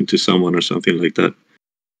knife into someone or something like that.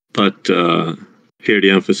 But here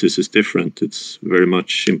the emphasis is different. It's very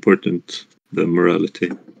much important, the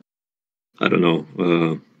morality. I don't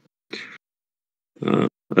know.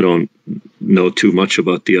 I don't know too much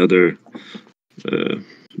about the other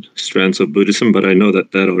strands of Buddhism, but I know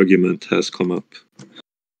that argument has come up.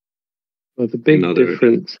 Well, the big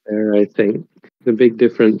difference there, I think, the big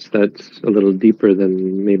difference that's a little deeper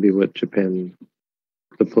than maybe what Japan,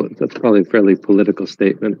 that's probably a fairly political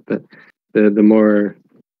statement, but the more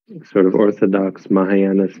sort of orthodox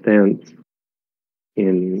Mahayana stance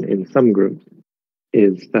in some groups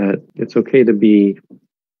is that it's okay to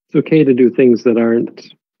do things that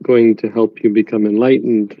aren't going to help you become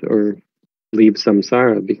enlightened or leave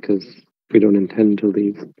samsara, because we don't intend to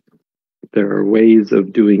leave. There are ways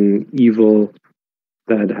of doing evil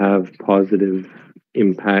that have positive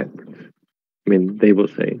impact. I mean, they will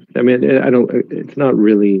say. I mean, it's not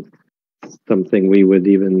really something we would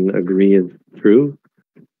even agree is true,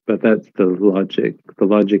 but that's the logic. The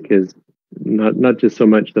logic is not just so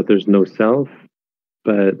much that there's no self,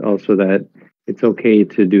 but also that it's okay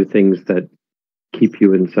to do things that keep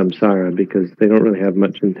you in samsara, because they don't really have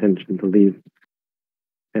much intention to leave.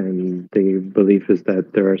 And the belief is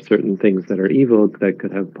that there are certain things that are evil that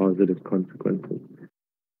could have positive consequences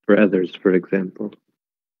for others, for example.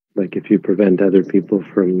 Like if you prevent other people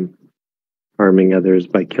from harming others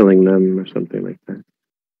by killing them or something like that.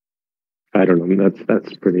 I don't know,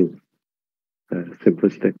 that's pretty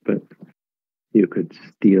simplistic, but you could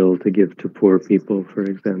steal to give to poor people, for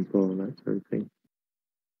example, that sort of thing.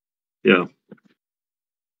 Yeah.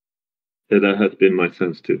 Yeah, that has been my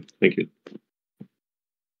sense too. Thank you.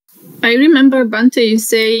 I remember Bhante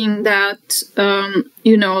saying that,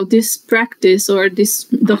 this practice or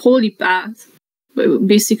the holy path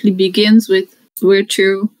basically begins with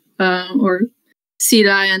virtue or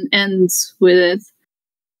sīla and ends with it.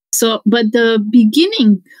 So, but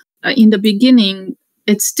in the beginning,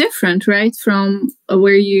 it's different, right? From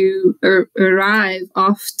where you arrive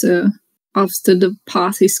after the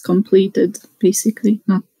path is completed, basically.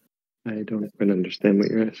 No. I don't quite understand what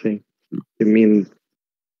you're saying. You mean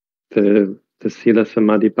the sīla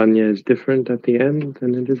samadhi pañña is different at the end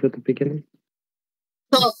than it is at the beginning?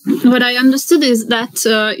 So what I understood is that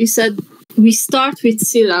you said we start with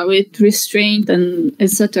sīla, with restraint and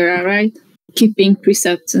etc., right? Keeping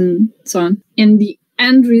precepts and so on. And the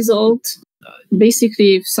end result,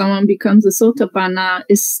 basically, if someone becomes a sotapanna,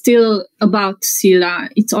 is still about sīla.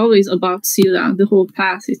 It's always about sīla. The whole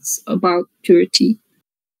path, it's about purity.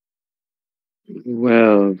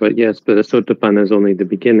 Well, but yes, but a sotapanna is only the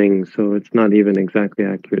beginning, so it's not even exactly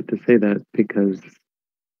accurate to say that, because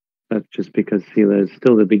that's just because sīla is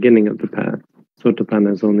still the beginning of the path.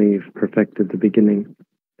 Sotapanna is only perfected the beginning.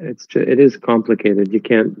 It is complicated. You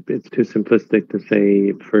can't. It's too simplistic to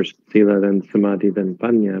say first sīla, then samadhi, then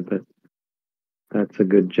pañña. But that's a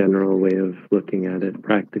good general way of looking at it,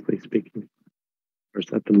 practically speaking. Of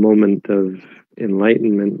course, at the moment of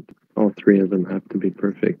enlightenment, all three of them have to be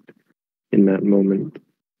perfect in that moment.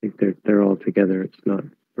 I think they're all together. It's not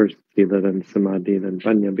first sīla, then samadhi, then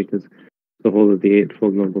pañña, because the whole of the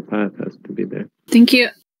Eightfold Noble Path has to be there. Thank you.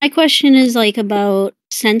 My question is about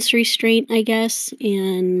sense restraint, I guess,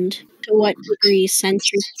 and to what degree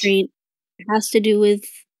sense restraint has to do with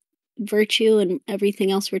virtue and everything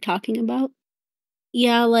else we're talking about.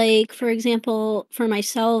 Yeah, for example, for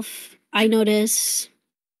myself, I notice,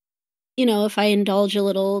 if I indulge a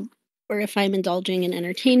little, or if I'm indulging in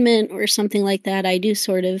entertainment or something like that, I do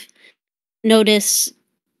sort of notice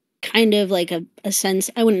kind of like a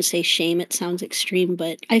sense, I wouldn't say shame, it sounds extreme,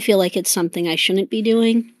 but I feel like it's something I shouldn't be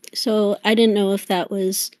doing. So I didn't know if that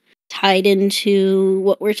was tied into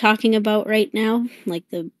what we're talking about right now, like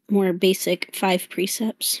the more basic 5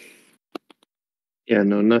 precepts. Yeah,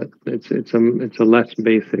 no, not it's a less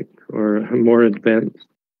basic or a more advanced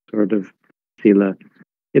sort of sīla.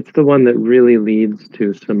 It's the one that really leads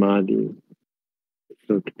to samadhi.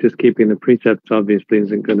 So just keeping the precepts obviously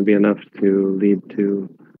isn't going to be enough to lead to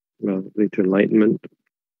enlightenment.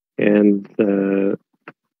 And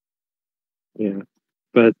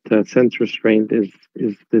but sense restraint is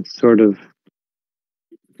this sort of.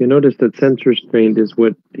 You notice that sense restraint is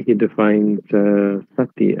what he defines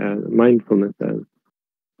sati as, mindfulness as.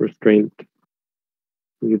 Restraint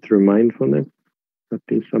through mindfulness,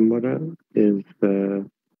 sati samvara, is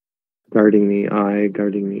guarding the eye,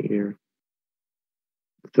 guarding the ear.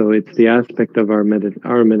 So it's the aspect of our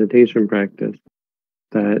meditation practice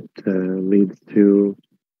that leads to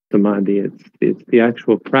samadhi. It's the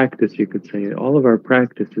actual practice, you could say. All of our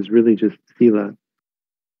practice is really just sīla.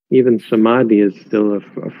 Even samadhi is still a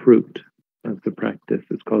fruit of the practice.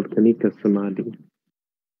 It's called kanika samadhi.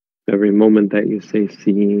 Every moment that you say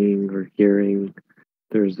seeing or hearing,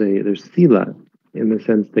 there's sīla, in the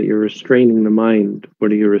sense that you're restraining the mind.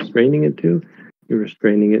 What are you restraining it to? You're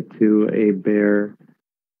restraining it to a bare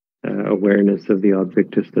awareness of the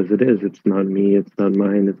object just as it is. It's not me, it's not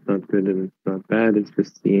mine, it's not good and it's not bad, it's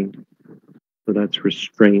just seeing. So that's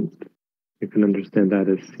restraint. You can understand that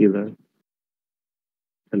as sīla.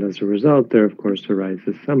 And as a result, there of course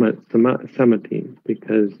arises samadhi,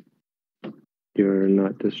 because you're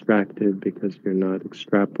not distracted, because you're not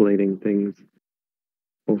extrapolating things.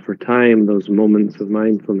 Over time, those moments of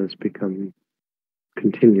mindfulness become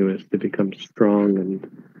continuous, they become strong, and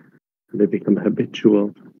they become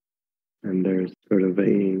habitual. And there's sort of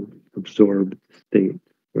a absorbed state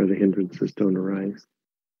where the hindrances don't arise.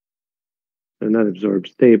 So not absorbed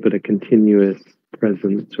state, but a continuous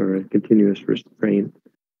presence or a continuous restraint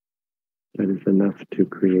that is enough to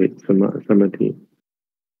create samadhi.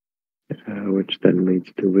 Which then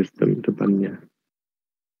leads to wisdom, to pañña.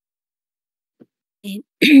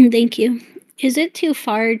 Thank you. Is it too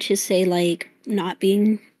far to say to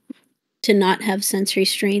not have sense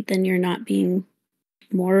restraint, then you're not being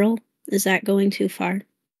moral? Is that going too far?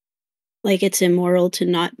 Like it's immoral to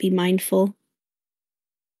not be mindful?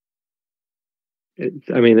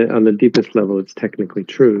 On the deepest level, it's technically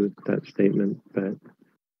true, that statement, but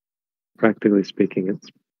practically speaking, it's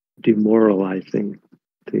demoralizing,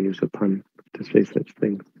 to use a pun, to say such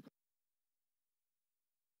things.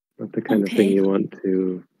 Not the kind of thing you want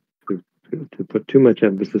to to put too much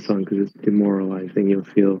emphasis on because it's demoralizing. You'll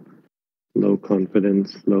feel low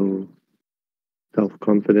confidence, low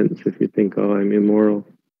self-confidence if you think, oh, I'm immoral.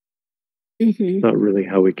 It's not really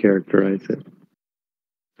how we characterize it.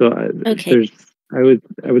 So I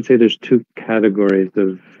would say there's two categories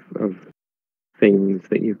of things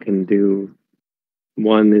that you can do.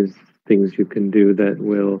 One is things you can do that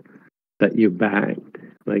will set you back,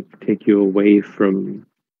 like take you away from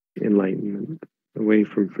enlightenment, away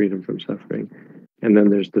from freedom from suffering. And then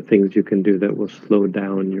there's the things you can do that will slow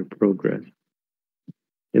down your progress.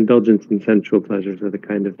 Indulgence in sensual pleasures are the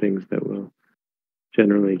kind of things that will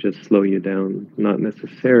generally just slow you down, not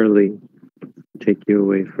necessarily take you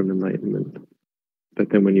away from enlightenment. But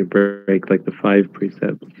then when you break like the 5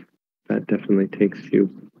 precepts, that definitely takes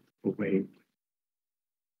you away,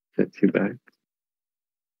 sets you back.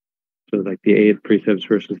 So like the 8 precepts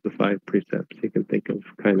versus the 5 precepts, you can think of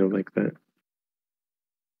kind of like that.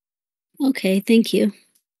 Okay, thank you.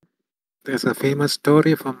 There's a famous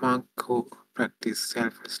story of a monk who practiced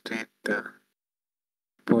self-restraint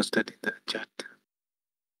posted in the chat.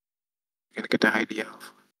 You can get an idea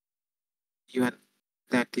of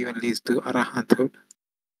that even leads to arahanthood.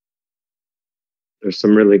 There's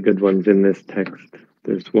some really good ones in this text.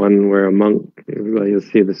 There's one where a monk, well, you'll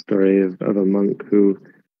see the story of a monk who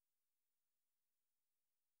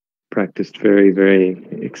practiced very, very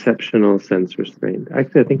exceptional sense restraint.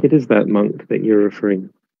 Actually, I think it is that monk that you're referring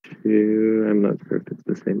to. I'm not sure if it's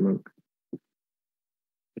the same monk.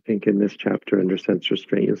 I think in this chapter under sense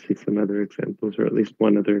restraint, you'll see some other examples, or at least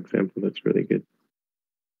one other example that's really good.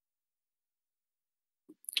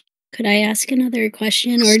 Could I ask another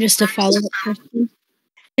question or just a follow-up question?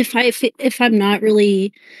 If I'm not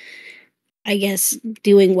really, I guess,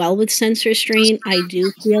 doing well with sense restraint, I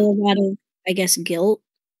do feel a lot of, I guess, guilt.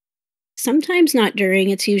 Sometimes not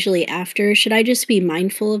during, it's usually after. Should I just be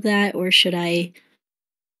mindful of that, or is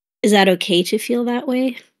that okay to feel that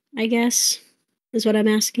way, I guess, is what I'm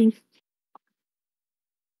asking?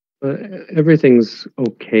 Everything's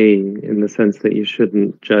okay in the sense that you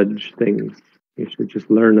shouldn't judge things. You should just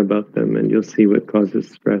learn about them, and you'll see what causes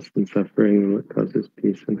stress and suffering and what causes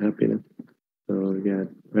peace and happiness. So yeah,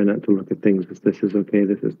 try not to look at things as this is okay,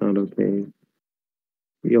 this is not okay.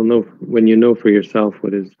 You'll know when you know for yourself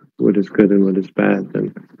what is good and what is bad,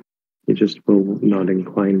 then you just will not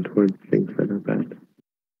incline towards things that are bad.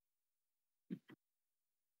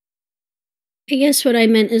 I guess what I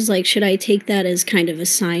meant is, like, should I take that as kind of a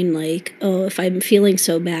sign, like, oh, if I'm feeling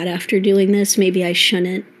so bad after doing this, maybe I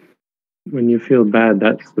shouldn't? When you feel bad,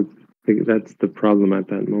 that's the problem at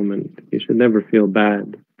that moment. You should never feel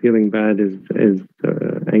bad. Feeling bad is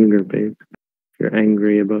anger-based. If you're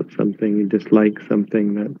angry about something, you dislike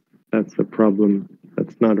something, that's a problem.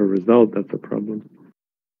 That's not a result, that's a problem.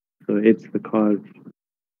 So it's the cause.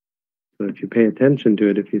 So if you pay attention to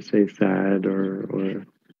it, if you say sad or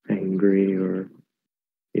angry or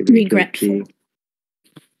even regretful,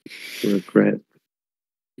 regret,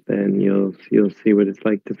 then you'll see what it's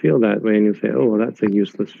like to feel that way, and you'll say, oh, well, that's a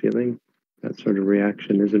useless feeling. That sort of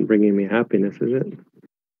reaction isn't bringing me happiness, is it?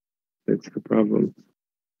 It's the problem.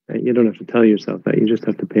 You don't have to tell yourself that. You just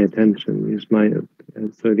have to pay attention. Use mind.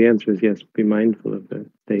 And so the answer is yes, be mindful of the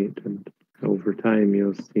state, and over time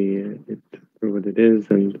you'll see it for what it is,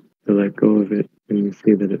 and to let go of it, and you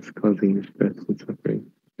see that it's causing you stress and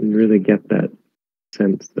suffering, and really get that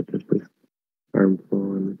sense that this is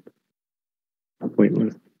harmful and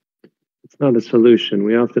pointless. It's not a solution.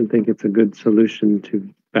 We often think it's a good solution to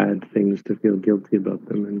bad things to feel guilty about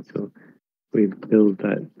them, and so we build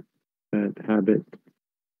that habit,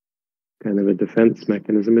 kind of a defense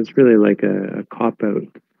mechanism. It's really like a cop-out.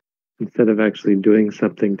 Instead of actually doing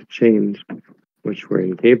something to change, which we're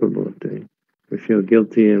incapable of doing, we feel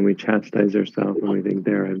guilty and we chastise ourselves and we think,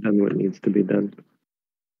 there, I've done what needs to be done.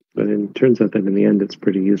 But it turns out that in the end it's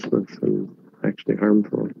pretty useless and actually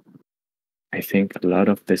harmful. I think a lot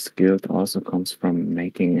of this guilt also comes from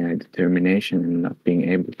making a determination and not being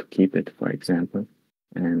able to keep it, for example.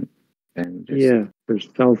 And then just... there's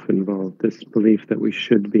self involved, this belief that we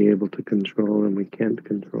should be able to control and we can't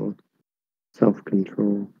control.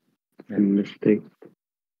 Self-control and mistake.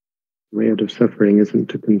 The way out of suffering isn't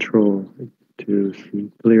to control, it's to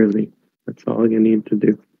see clearly. That's all you need to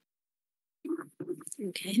do.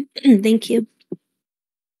 Okay, thank you.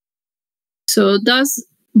 So does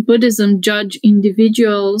Buddhism judge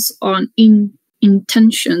individuals on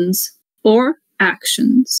intentions or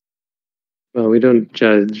actions? Well, we don't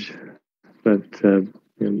judge, but I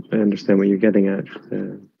understand what you're getting at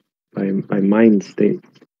by mind states.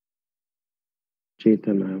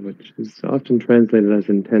 Cetana, which is often translated as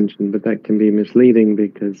intention, but that can be misleading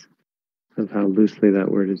because of how loosely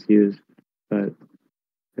that word is used. but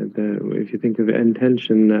if you think of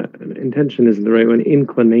intention, intention isn't the right one.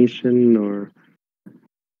 Inclination, or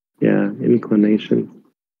inclination.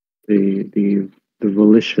 The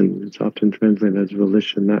volition. It's often translated as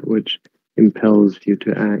volition, that which impels you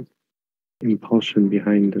to act. Impulsion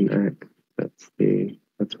behind an act. That's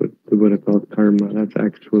what the Buddha called karma. That's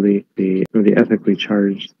actually the ethically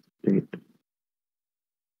charged state.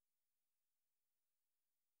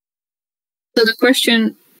 So the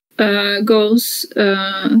question goes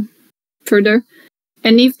further.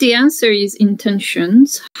 And if the answer is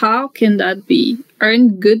intentions, how can that be?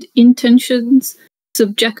 Aren't good intentions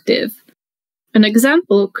subjective? An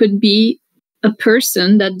example could be a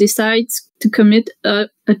person that decides to commit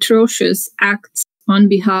atrocious acts on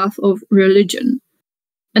behalf of religion.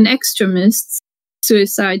 An extremist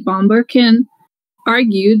suicide bomber can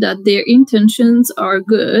argue that their intentions are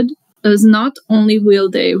good, as not only will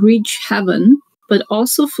they reach heaven, but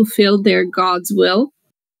also fulfill their God's will.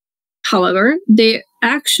 However, their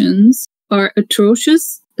actions are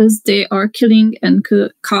atrocious, as they are killing and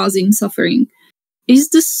causing suffering. Is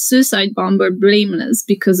the suicide bomber blameless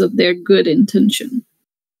because of their good intention?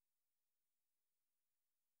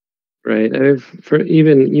 Right. For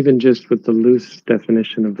even just with the loose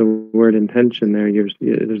definition of the word intention,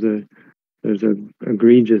 there's a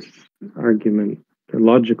egregious argument, a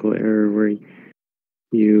logical error where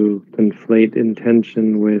you conflate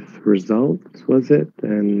intention with results, was it?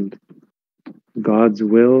 And God's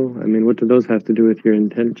will. I mean, what do those have to do with your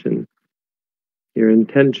intention? Your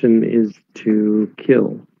intention is to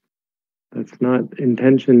kill.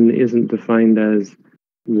 Intention isn't defined as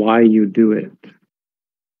why you do it.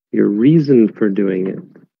 Your reason for doing it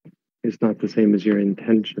is not the same as your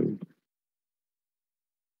intention.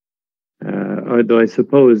 Although I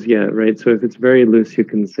suppose, right? So if it's very loose, you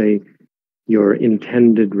can say your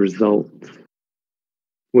intended result,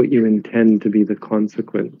 what you intend to be the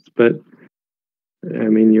consequence. But I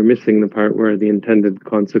mean, you're missing the part where the intended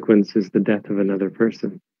consequence is the death of another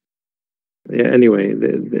person. Anyway,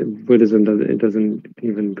 the Buddhism doesn't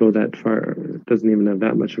even go that far. It doesn't even have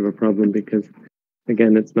that much of a problem because,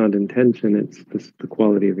 again, it's not intention. It's the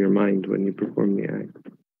quality of your mind when you perform the act.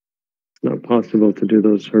 It's not possible to do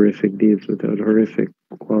those horrific deeds without horrific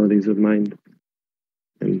qualities of mind.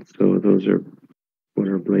 And so those are what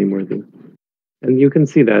are blameworthy. And you can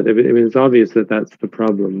see that. I mean, it's obvious that that's the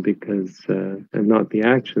problem because, and not the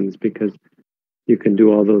actions, because you can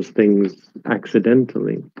do all those things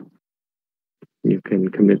accidentally. You can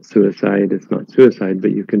commit suicide. It's not suicide, but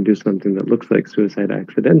you can do something that looks like suicide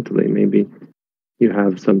accidentally. Maybe you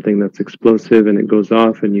have something that's explosive and it goes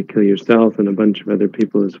off and you kill yourself and a bunch of other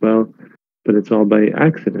people as well, but it's all by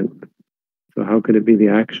accident. So how could it be the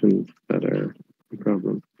actions that are the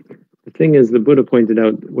problem? The thing is, the Buddha pointed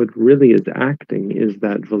out what really is acting is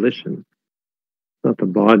that volition. It's not the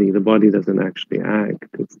body. The body doesn't actually act.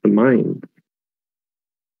 It's the mind.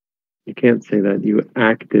 You can't say that you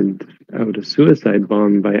acted out a suicide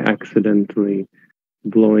bomb by accidentally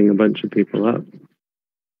blowing a bunch of people up.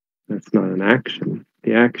 That's not an action.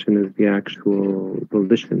 The action is the actual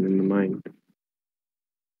volition in the mind.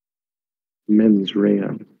 Mens rea,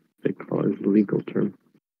 they call it, is the legal term.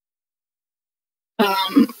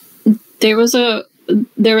 There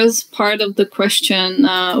was part of the question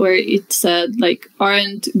where it said, like,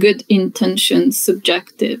 aren't good intentions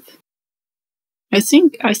subjective? I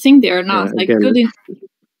think they are not. Again,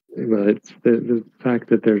 well, it's the fact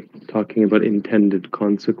that they're talking about intended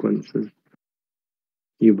consequences.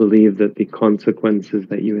 You believe that the consequences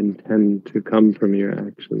that you intend to come from your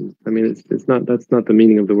actions. I mean, it's not. That's not the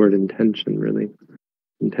meaning of the word intention, really.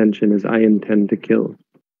 Intention is I intend to kill.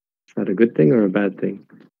 Is that a good thing or a bad thing?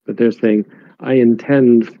 But they're saying I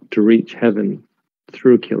intend to reach heaven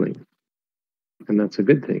through killing, and that's a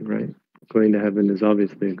good thing, right? Going to heaven is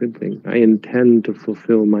obviously a good thing. I intend to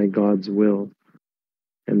fulfill my God's will,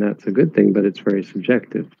 and that's a good thing, but it's very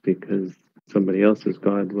subjective because somebody else's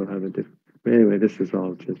God will have a different. Anyway, this is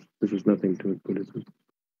nothing to do with Buddhism.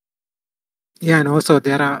 Yeah, and also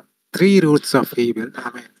there are 3 roots of evil. I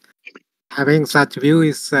mean, having such view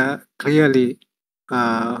is clearly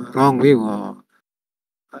wrong view or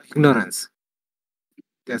ignorance.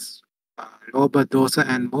 There's lobha, dosa,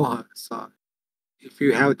 and moha. So if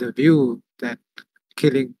you have the view that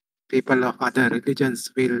killing people of other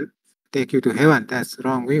religions will take you to heaven, that's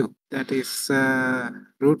wrong view. That is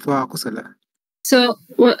root for akusala. So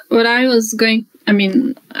what I was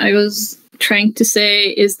trying to say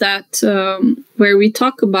is that where we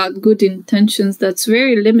talk about good intentions, that's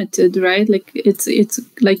very limited, right? Like it's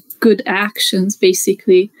like good actions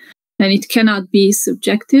basically, and it cannot be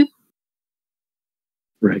subjective.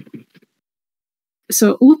 Right.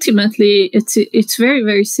 so ultimately it's very,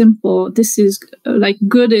 very simple. This is like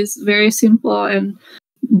good is very simple and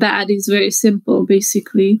bad is very simple,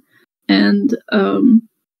 basically. And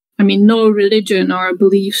I mean, no religion or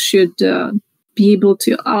belief should be able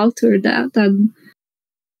to alter that. And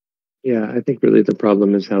yeah, I think really the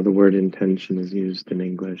problem is how the word intention is used in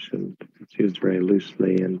English, and it's used very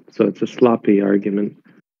loosely, and so it's a sloppy argument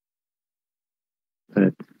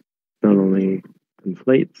that not only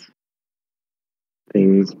conflates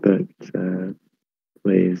things, but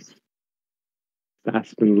plays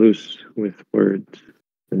fast and loose with words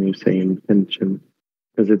when you say intention,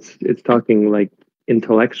 because it's talking like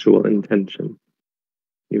intellectual intention.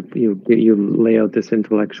 You lay out this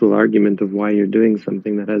intellectual argument of why you're doing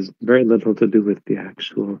something that has very little to do with the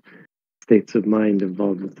actual states of mind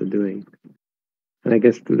involved with the doing. And I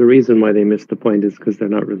guess the reason why they miss the point is because they're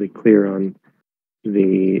not really clear on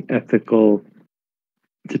the ethical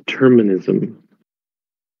determinism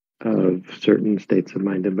of certain states of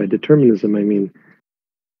mind. And by determinism, I mean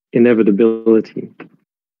inevitability.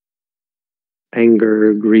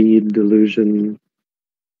 Anger, greed, delusion,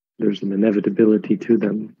 there's an inevitability to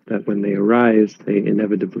them that when they arise, they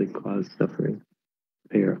inevitably cause suffering.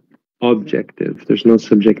 They are objective. There's no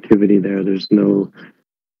subjectivity there. There's no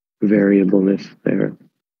variableness there.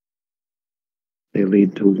 They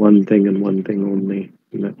lead to one thing and one thing only,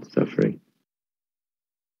 and that's suffering.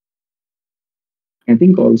 I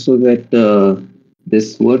think also that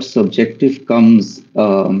this word subjective comes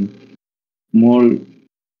more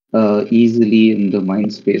easily in the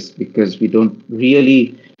mind space because we don't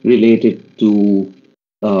really relate it to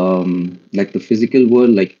like the physical world.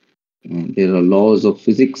 Like there are laws of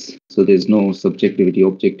physics, so there's no subjectivity,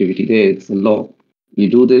 objectivity there. It's a law. You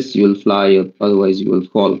do this, you'll fly, or otherwise you will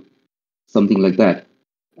fall, something like that.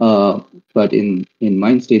 But in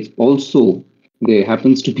mind states also, there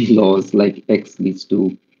happens to be laws like X leads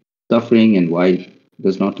to suffering and Y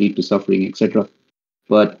does not lead to suffering, etc.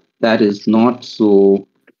 But that is not so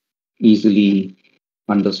easily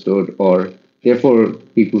understood, or therefore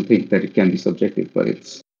people think that it can be subjective, but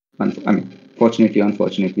it's, I mean, fortunately,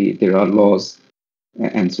 unfortunately, there are laws,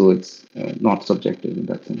 and so it's not subjective in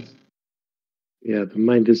that sense. Yeah, the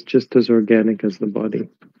mind is just as organic as the body.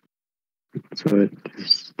 So it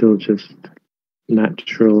is still just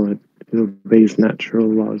natural. It obeys natural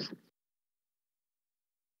laws.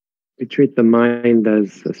 We treat the mind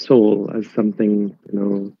as a soul, as something,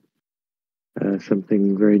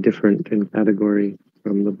 something very different in category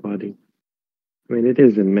from the body. I mean, it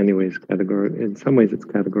is in many ways in some ways it's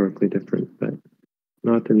categorically different, but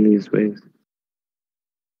not in these ways.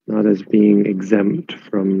 Not as being exempt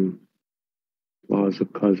from laws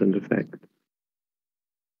of cause and effect.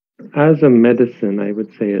 As a medicine, I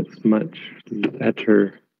would say it's much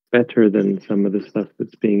better than some of the stuff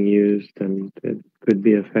that's being used, and it could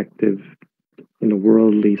be effective in a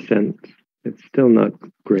worldly sense. It's still not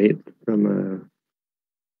great from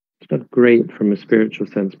a spiritual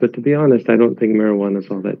sense. But to be honest, I don't think marijuana is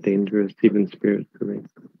all that dangerous, even spiritually.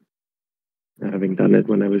 Having done it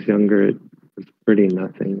when I was younger, it was pretty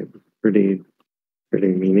nothing. It was pretty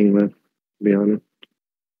meaningless, to be honest.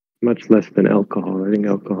 Much less than alcohol. I think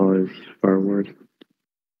alcohol is far worse.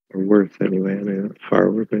 Or worse anyway. I mean,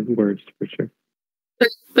 far worse for sure.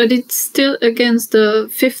 But it's still against the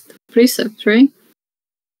fifth precept, right?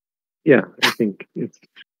 Yeah, I think it's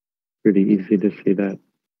pretty easy to see that.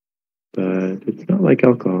 But it's not like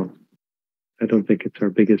alcohol. I don't think it's our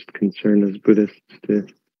biggest concern as Buddhists to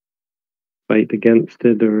fight against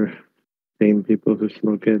it or shame people who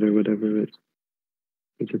smoke it or whatever.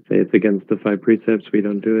 We just say it's against the 5 precepts. We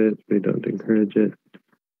don't do it. We don't encourage it.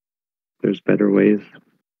 There's better ways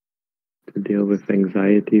to deal with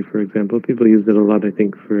anxiety, for example. People use it a lot, I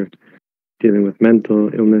think, for dealing with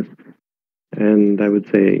mental illness. And I would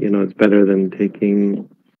say, it's better than taking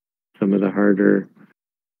some of the harder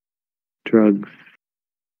drugs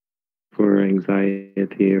for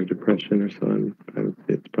anxiety or depression or so on. I would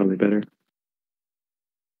say it's probably better.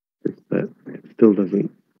 It's that it still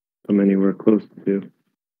doesn't come anywhere close to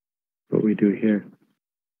what we do here.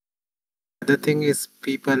 The thing is,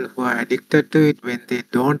 people who are addicted to it, when they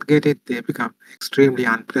don't get it, they become extremely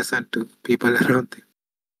unpleasant to people around them.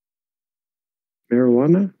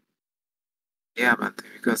 Marijuana? Yeah, Bhante,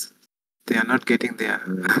 because they are not getting their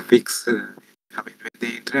fix. I mean, when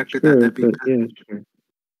they interact with Sure, other people. but yeah, sure.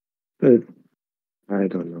 But I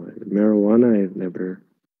don't know. Marijuana,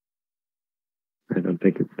 I don't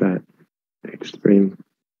think it's that extreme.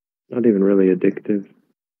 Not even really addictive.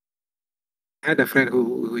 I had a friend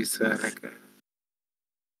who is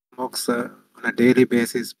smokes on a daily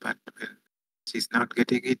basis, but when she's not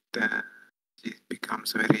getting it, she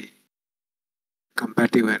becomes very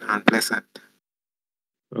combative and unpleasant.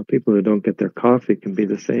 Well, people who don't get their coffee can be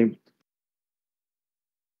the same.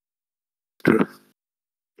 True.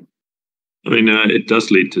 I mean, it does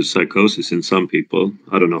lead to psychosis in some people.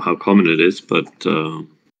 I don't know how common it is, but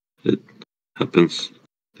it happens.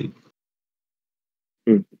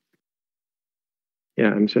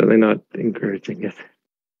 Yeah, I'm certainly not encouraging it,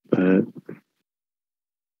 but a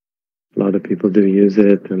lot of people do use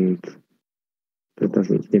it, and that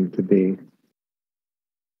doesn't seem to be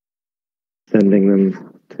sending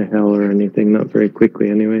them to hell or anything, not very quickly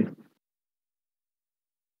anyway.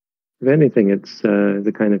 If anything, it's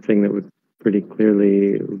the kind of thing that would pretty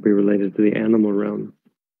clearly be related to the animal realm,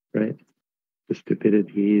 right? The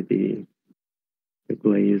stupidity, the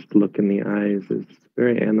glazed look in the eyes is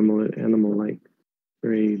very animal-like,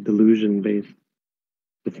 very delusion-based.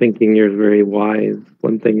 The thinking you're very wise.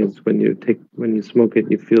 One thing is when you smoke it,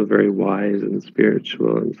 you feel very wise and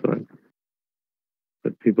spiritual and so on.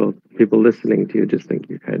 But people listening to you just think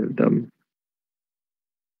you're kind of dumb.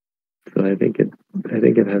 So I think it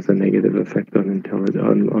has a negative effect on intelligence,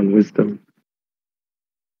 on wisdom.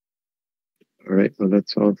 All right, well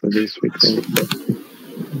that's all for this week.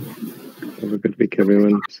 Have a good week,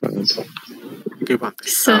 everyone.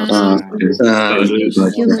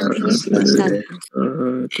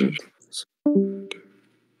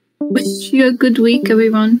 Wish you a good week,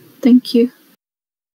 everyone. Thank you.